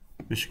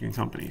Michigan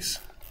companies.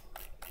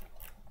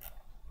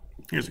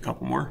 Here's a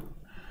couple more.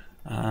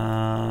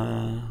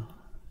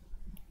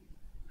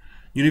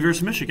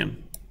 University of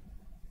Michigan.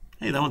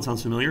 Hey, that one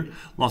sounds familiar.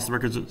 Lost the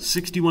records of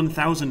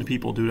 61,000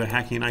 people due to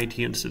hacking an IT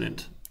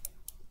incident.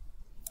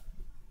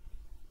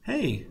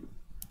 Hey,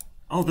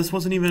 oh, this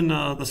wasn't even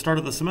the start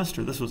of the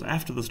semester. This was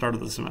after the start of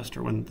the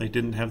semester when they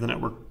didn't have the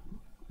network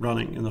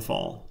running in the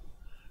fall.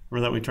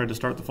 Remember that we tried to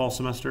start the fall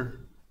semester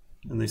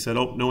and they said,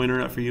 oh, no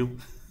internet for you.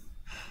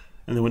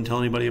 And they wouldn't tell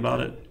anybody about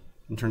it.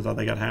 And turns out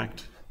they got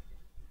hacked.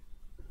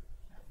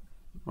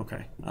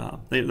 Okay,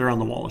 they're on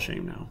the wall of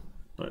shame now.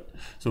 But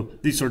so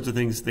these sorts of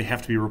things, they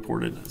have to be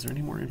reported. Is there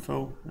any more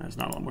info? There's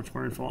not much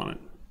more info on it.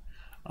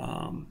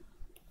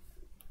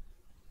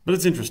 But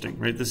it's interesting,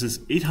 right? This is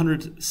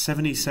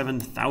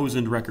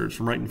 877,000 records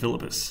from Wright and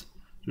Philippus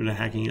due to a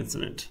hacking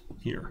incident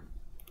here.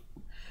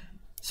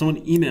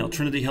 Someone emailed,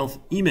 Trinity Health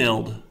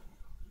emailed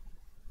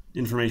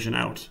information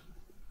out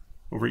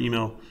over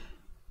email,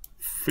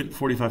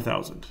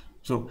 45,000.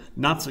 So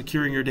not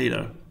securing your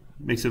data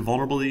makes it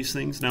vulnerable to these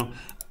things. Now,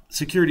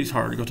 security is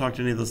hard. Go talk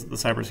to any of the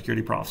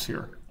cybersecurity profs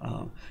here.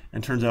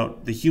 And turns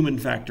out the human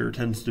factor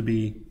tends to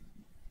be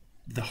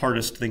the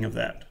hardest thing of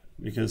that,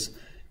 because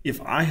if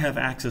I have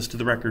access to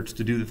the records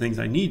to do the things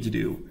I need to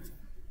do,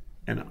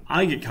 and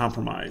I get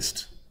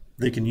compromised,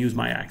 they can use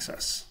my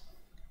access,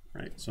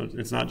 right? So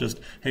it's not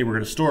just, hey, we're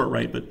going to store it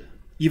right, but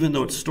even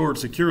though it's stored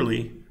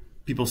securely,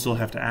 people still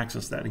have to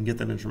access that and get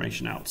that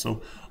information out.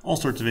 So all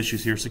sorts of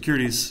issues here.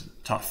 Security is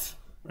tough,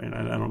 right?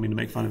 I don't mean to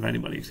make fun of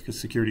anybody because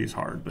security is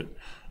hard, but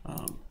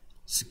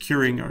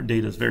securing our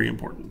data is very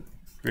important,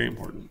 very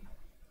important.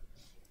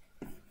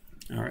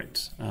 All right.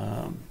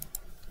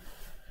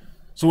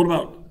 So what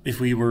about if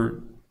we were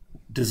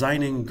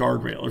designing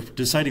guardrail or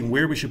deciding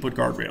where we should put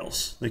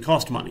guardrails? They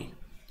cost money.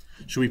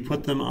 Should we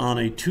put them on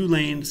a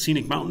 2-lane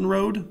scenic mountain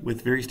road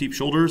with very steep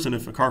shoulders, and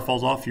if a car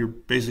falls off, you're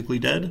basically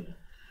dead,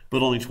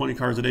 but only 20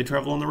 cars a day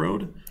travel on the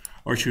road?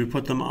 Or should we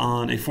put them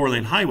on a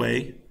 4-lane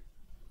highway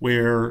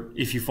where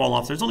if you fall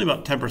off, there's only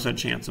about 10%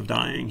 chance of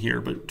dying here,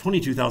 but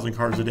 22,000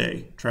 cars a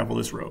day travel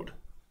this road?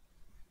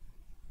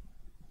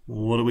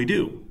 What do we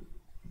do?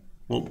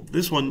 Well,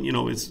 this one,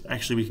 is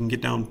actually, we can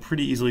get down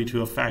pretty easily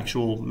to a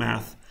factual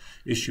math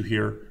issue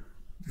here.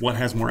 What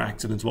has more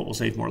accidents? What will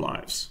save more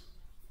lives?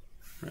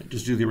 Right?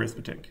 Just do the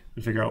arithmetic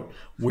and figure out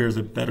where's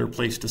a better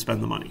place to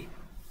spend the money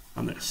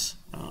on this.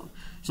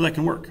 So that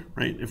can work,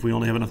 right? If we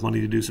only have enough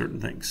money to do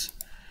certain things.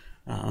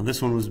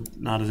 This one was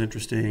not as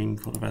interesting.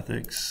 Code of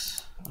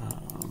ethics.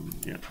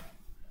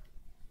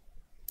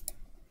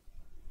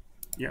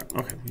 Yeah,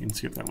 okay, we can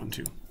skip that one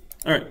too.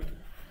 All right.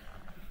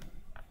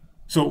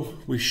 So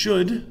we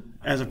should,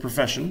 as a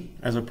profession,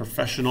 as a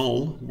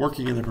professional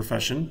working in the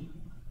profession,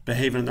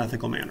 behave in an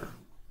ethical manner.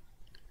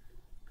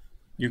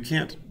 You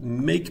can't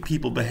make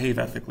people behave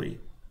ethically.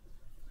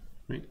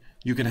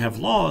 You can have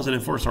laws and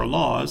enforce our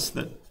laws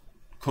that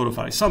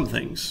codify some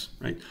things,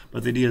 right?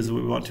 But the idea is that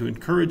we want to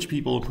encourage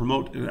people and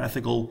promote an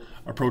ethical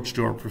approach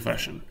to our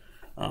profession.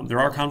 There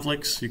are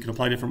conflicts. You can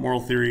apply different moral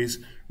theories.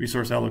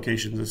 Resource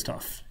allocations is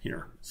tough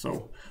here.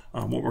 So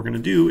what we're going to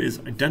do is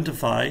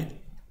identify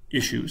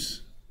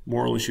issues,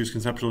 moral issues,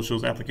 conceptual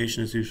issues,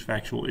 application issues,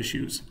 factual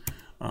issues,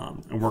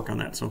 and work on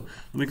that. So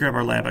let me grab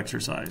our lab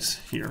exercise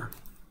here.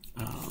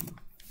 And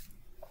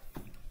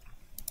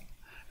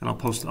I'll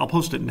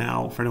post it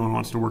now for anyone who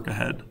wants to work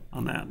ahead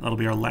on that. That'll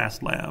be our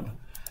last lab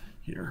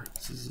here.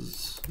 This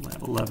is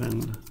lab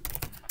 11,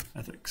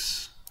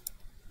 ethics.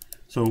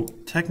 So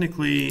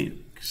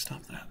technically,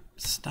 stop that.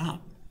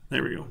 Stop.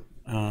 There we go.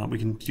 We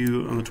can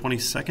do on the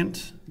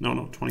 22nd. No,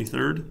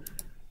 23rd.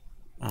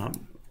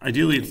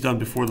 Ideally, it's done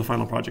before the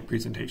final project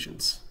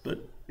presentations.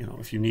 But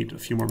if you need a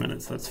few more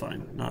minutes, that's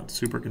fine. Not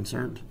super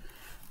concerned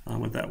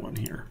with that one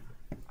here.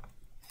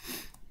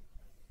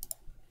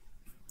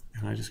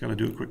 And I just got to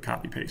do a quick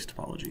copy paste.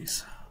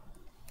 Apologies.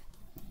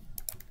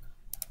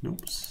 Nope.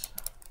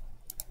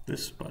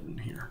 This button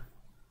here.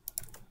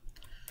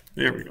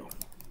 There we go.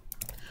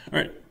 All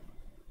right.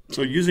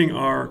 So using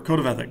our code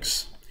of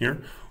ethics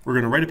here, we're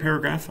going to write a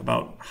paragraph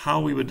about how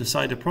we would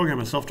decide to program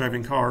a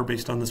self-driving car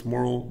based on this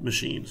moral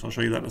machine. So I'll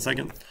show you that in a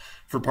second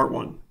for part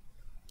 1.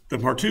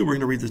 Then part 2, we're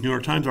going to read this New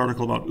York Times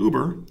article about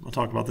Uber. I'll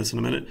talk about this in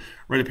a minute.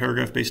 Write a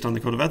paragraph based on the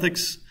code of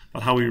ethics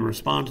about how we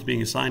respond to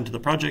being assigned to the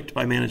project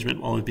by management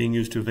while it's being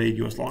used to evade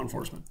U.S. law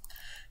enforcement.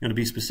 You're going to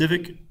be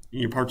specific in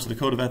your parts of the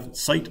code of ethics,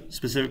 cite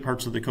specific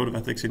parts of the code of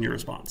ethics in your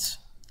response.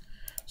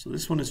 So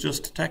this one is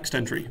just text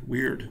entry.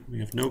 Weird. We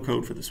have no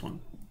code for this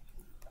one.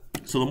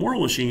 So the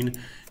moral machine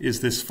is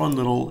this fun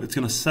little, it's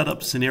going to set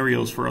up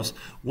scenarios for us.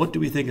 What do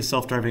we think a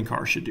self-driving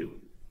car should do?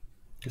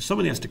 Because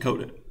somebody has to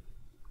code it,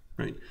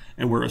 right?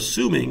 And we're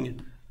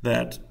assuming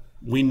that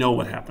we know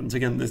what happens.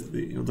 Again, there's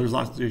going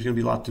to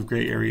be lots of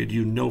gray area. Do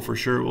you know for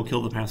sure it will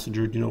kill the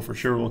passenger? Do you know for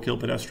sure it will kill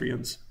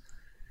pedestrians?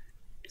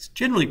 It's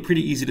generally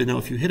pretty easy to know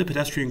if you hit a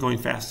pedestrian going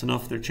fast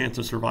enough, their chance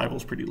of survival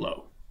is pretty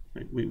low.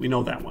 Right? We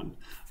know that one.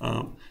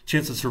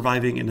 Chance of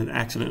surviving in an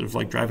accident of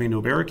like driving into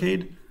a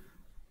barricade,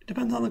 it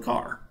depends on the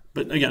car.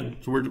 But again,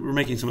 so we're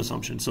making some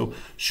assumptions. So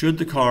should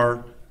the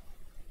car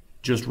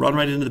just run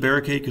right into the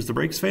barricade because the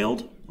brakes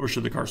failed? Or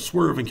should the car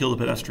swerve and kill the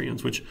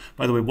pedestrians? Which,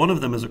 by the way, one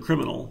of them is a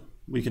criminal.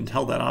 We can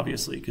tell that,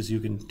 obviously, because you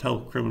can tell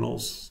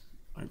criminals,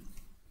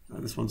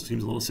 this one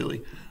seems a little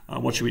silly.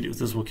 What should we do?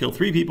 This will kill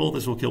 3 people,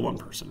 this will kill 1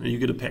 person. And you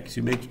get a pick. So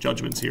you make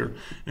judgments here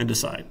and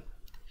decide.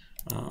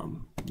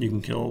 You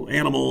can kill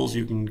animals,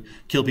 you can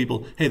kill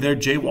people. Hey, they're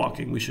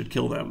jaywalking, we should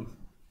kill them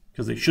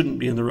because they shouldn't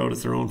be in the road,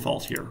 it's their own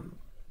fault here.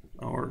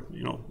 Or,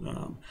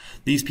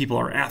 these people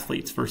are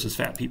athletes versus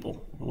fat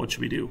people. What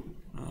should we do?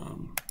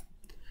 I'm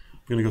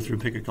going to go through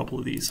and pick a couple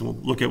of these, and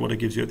we'll look at what it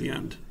gives you at the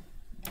end.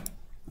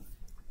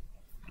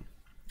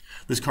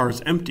 This car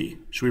is empty.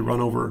 Should we run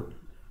over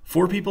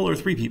 4 people or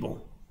 3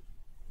 people?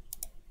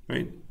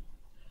 Right?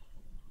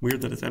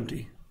 Weird that it's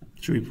empty.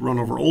 Should we run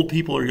over old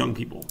people or young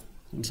people?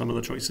 In some of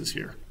the choices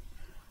here.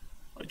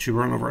 Should we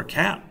run over a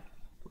cat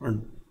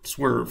or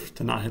swerve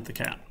to not hit the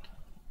cat?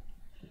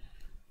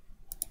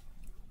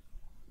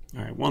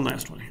 All right, one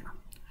last one here.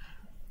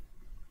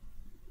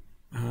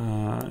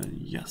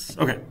 Yes.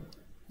 Okay.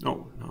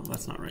 No,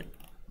 that's not right.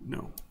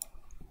 No.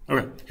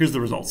 Okay, here's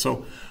the results.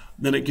 So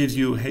then it gives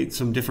you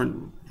some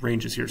different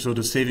ranges here. So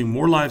does saving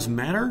more lives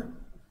matter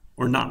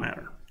or not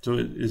matter? So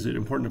is it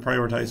important to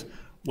prioritize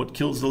what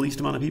kills the least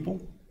amount of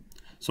people?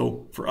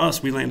 So for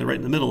us, we landed right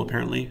in the middle,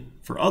 apparently.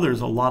 For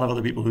others, a lot of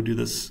other people who do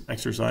this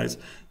exercise,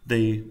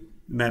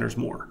 matters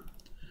more.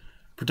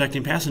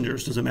 Protecting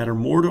passengers, does it matter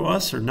more to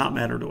us or not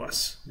matter to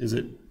us?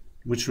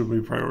 Which should we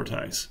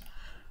prioritize?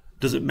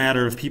 Does it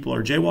matter if people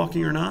are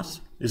jaywalking or not?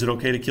 Is it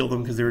okay to kill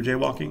them because they were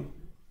jaywalking?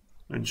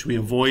 And should we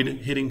avoid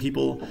hitting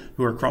people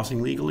who are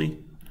crossing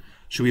legally?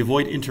 Should we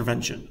avoid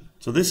intervention?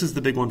 So this is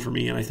the big one for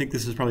me, and I think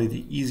this is probably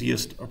the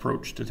easiest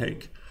approach to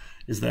take,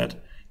 is that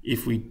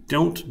if we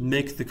don't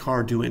make the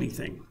car do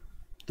anything,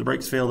 the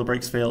brakes fail,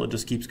 it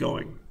just keeps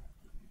going.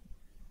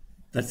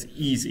 That's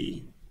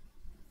easy,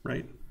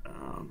 right?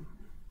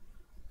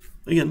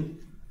 Again,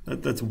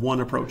 that's one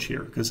approach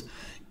here, because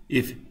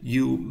if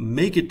you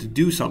make it to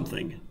do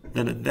something,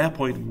 then at that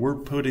point, we're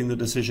putting the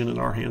decision in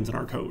our hands in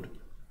our code.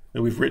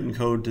 And we've written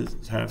code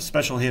to have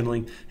special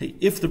handling. Hey,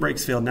 if the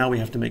brakes fail, now we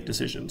have to make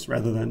decisions,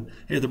 rather than,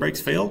 hey, the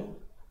brakes fail?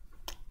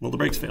 Well, the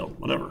brakes failed,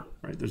 whatever,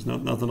 right? There's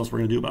nothing else we're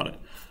going to do about it.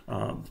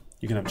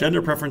 You can have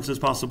gender preferences,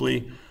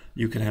 possibly.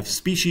 You can have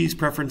species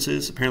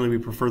preferences. Apparently, we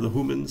prefer the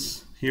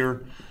humans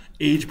here.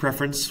 Age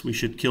preference, we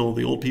should kill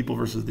the old people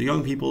versus the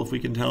young people if we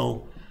can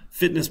tell.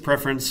 Fitness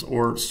preference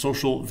or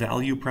social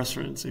value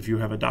preference, if you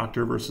have a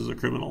doctor versus a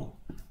criminal.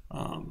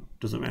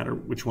 Doesn't matter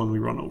which one we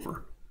run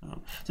over.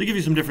 So they give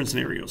you some different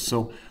scenarios.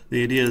 So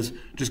the idea is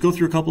just go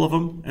through a couple of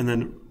them and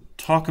then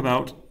talk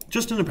about,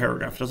 just in a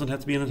paragraph, it doesn't have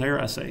to be an entire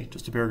essay,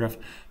 just a paragraph,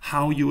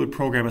 how you would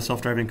program a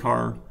self-driving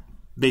car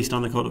based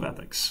on the code of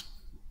ethics.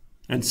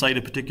 And cite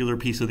a particular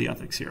piece of the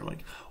ethics here,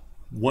 like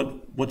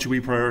what should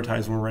we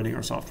prioritize when we're writing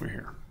our software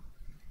here?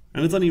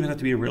 And it doesn't even have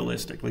to be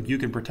realistic. Like, you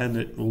can pretend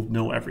it will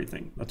know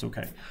everything. That's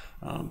okay.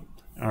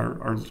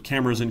 Our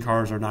cameras in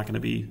cars are not going to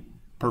be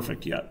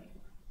perfect yet.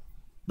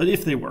 But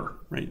if they were,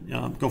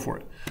 right, go for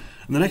it.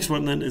 And the next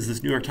one then is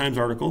this New York Times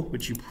article,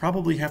 which you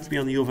probably have to be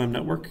on the U of M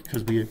network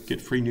because we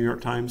get free New York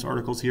Times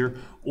articles here,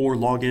 or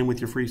log in with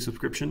your free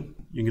subscription.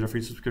 You can get a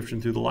free subscription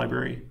through the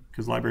library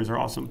because libraries are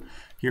awesome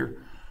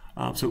here.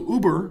 So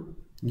Uber,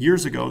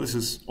 years ago, this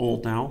is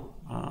old now,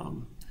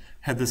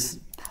 had this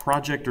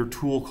project or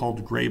tool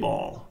called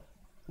Grayball.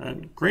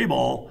 And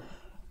Grayball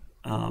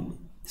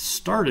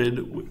started,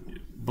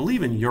 I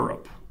believe, in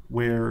Europe,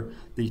 where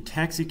the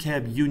taxi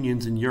cab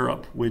unions in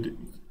Europe would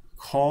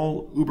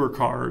call Uber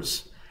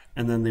cars,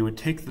 and then they would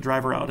take the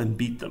driver out and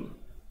beat them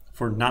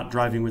for not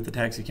driving with the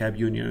taxi cab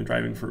union and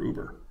driving for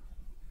Uber,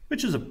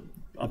 which is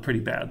a pretty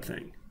bad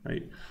thing,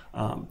 right?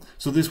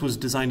 So this was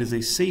designed as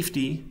a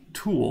safety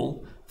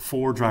tool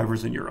for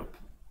drivers in Europe,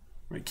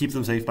 right? Keep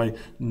them safe by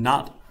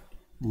not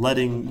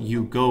letting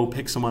you go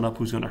pick someone up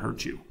who's going to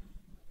hurt you.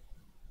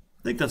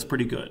 I think that's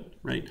pretty good,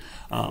 right?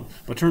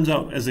 But turns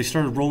out, as they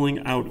started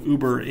rolling out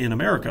Uber in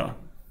America,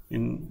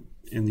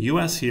 in the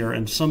US here,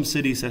 and some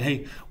cities said,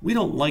 hey, we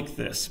don't like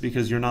this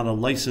because you're not a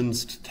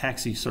licensed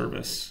taxi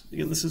service.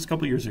 Again, this is a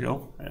couple years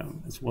ago.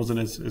 This wasn't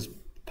as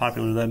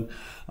popular then.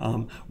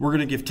 We're going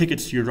to give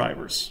tickets to your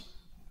drivers.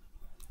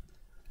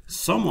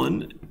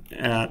 Someone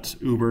at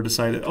Uber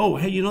decided, oh,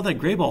 hey, you know that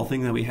Grayball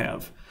thing that we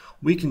have?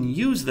 We can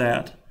use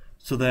that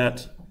so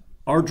that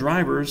our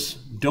drivers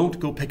don't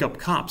go pick up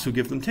cops who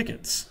give them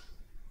tickets.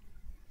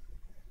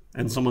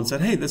 And someone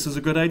said, hey, this is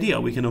a good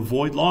idea. We can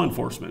avoid law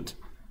enforcement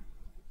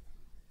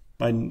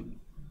by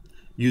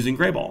using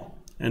Grayball.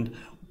 And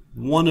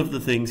one of the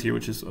things here,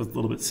 which is a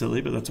little bit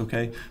silly, but that's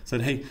okay,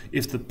 said, hey,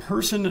 if the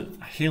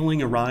person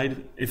hailing a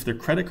ride, if their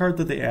credit card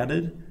that they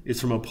added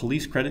is from a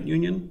police credit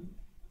union,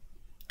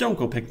 don't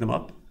go pick them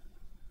up.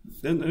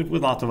 And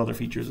with lots of other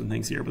features and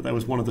things here, but that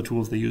was one of the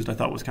tools they used I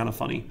thought was kind of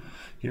funny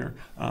here.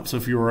 So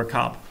if you were a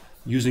cop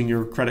using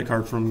your credit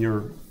card from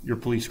your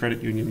police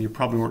credit union, you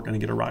probably weren't going to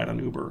get a ride on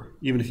Uber,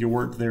 even if you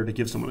weren't there to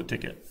give someone a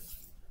ticket.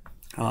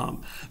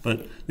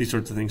 But these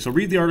sorts of things. So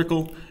read the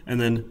article and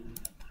then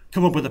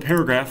come up with a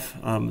paragraph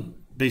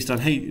based on,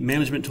 hey,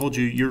 management told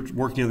you you're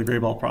working on the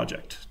Grayball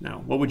project.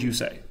 Now, what would you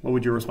say? What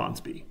would your response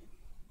be?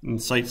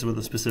 And cite some of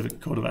the specific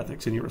code of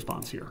ethics in your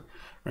response here,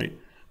 right?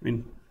 I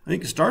mean, I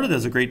think it started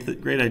as a great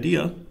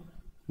idea.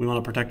 We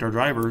want to protect our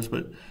drivers,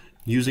 but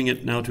using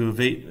it now to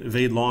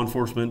evade law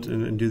enforcement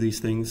and do these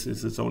things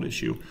is its own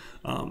issue.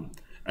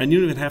 And you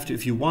don't even have to,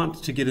 if you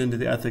want to get into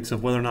the ethics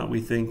of whether or not we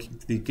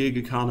think the gig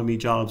economy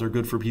jobs are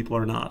good for people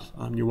or not,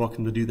 you're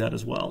welcome to do that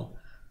as well.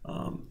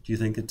 Do you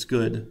think it's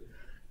good?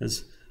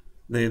 As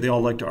they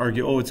all like to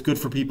argue, oh, it's good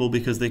for people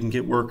because they can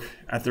get work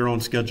at their own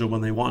schedule when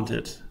they want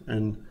it,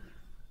 and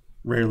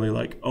rarely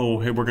like, oh,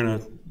 hey, we're going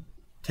to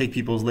take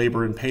people's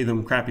labor and pay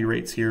them crappy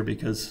rates here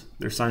because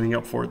they're signing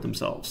up for it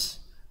themselves,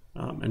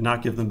 and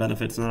not give them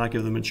benefits and not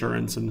give them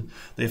insurance, and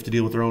they have to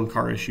deal with their own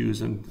car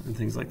issues and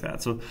things like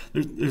that. So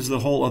there's the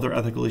whole other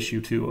ethical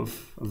issue too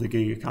of the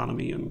gig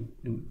economy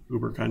and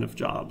Uber kind of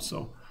jobs.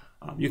 So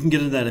you can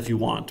get into that if you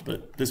want,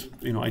 but this,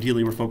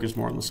 ideally we're focused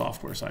more on the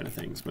software side of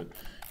things. But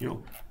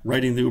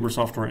writing the Uber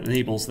software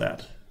enables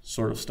that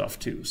sort of stuff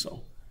too.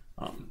 So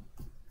all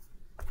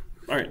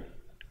right.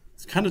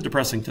 It's kind of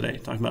depressing today,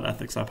 talking about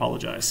ethics. I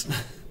apologize.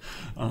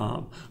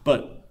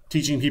 But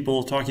teaching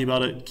people, talking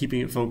about it,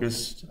 keeping it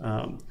focused,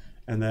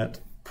 and that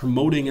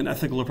promoting an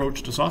ethical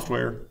approach to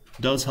software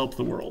does help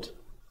the world.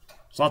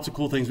 There's lots of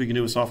cool things we can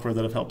do with software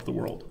that have helped the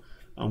world.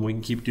 We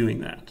can keep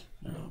doing that.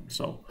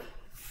 All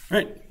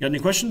right, got any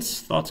questions,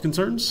 thoughts,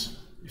 concerns?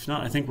 If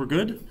not, I think we're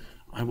good.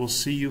 I will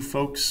see you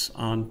folks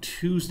on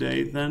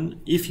Tuesday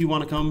then, if you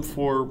want to come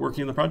for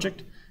working on the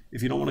project.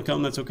 If you don't want to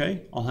come, that's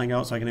okay. I'll hang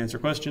out so I can answer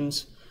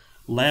questions.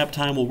 Lab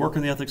time, we'll work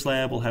in the ethics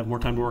lab. We'll have more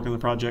time to work on the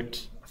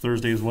project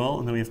Thursday as well.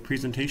 And then we have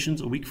presentations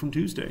a week from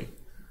Tuesday.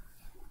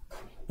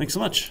 Thanks so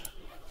much.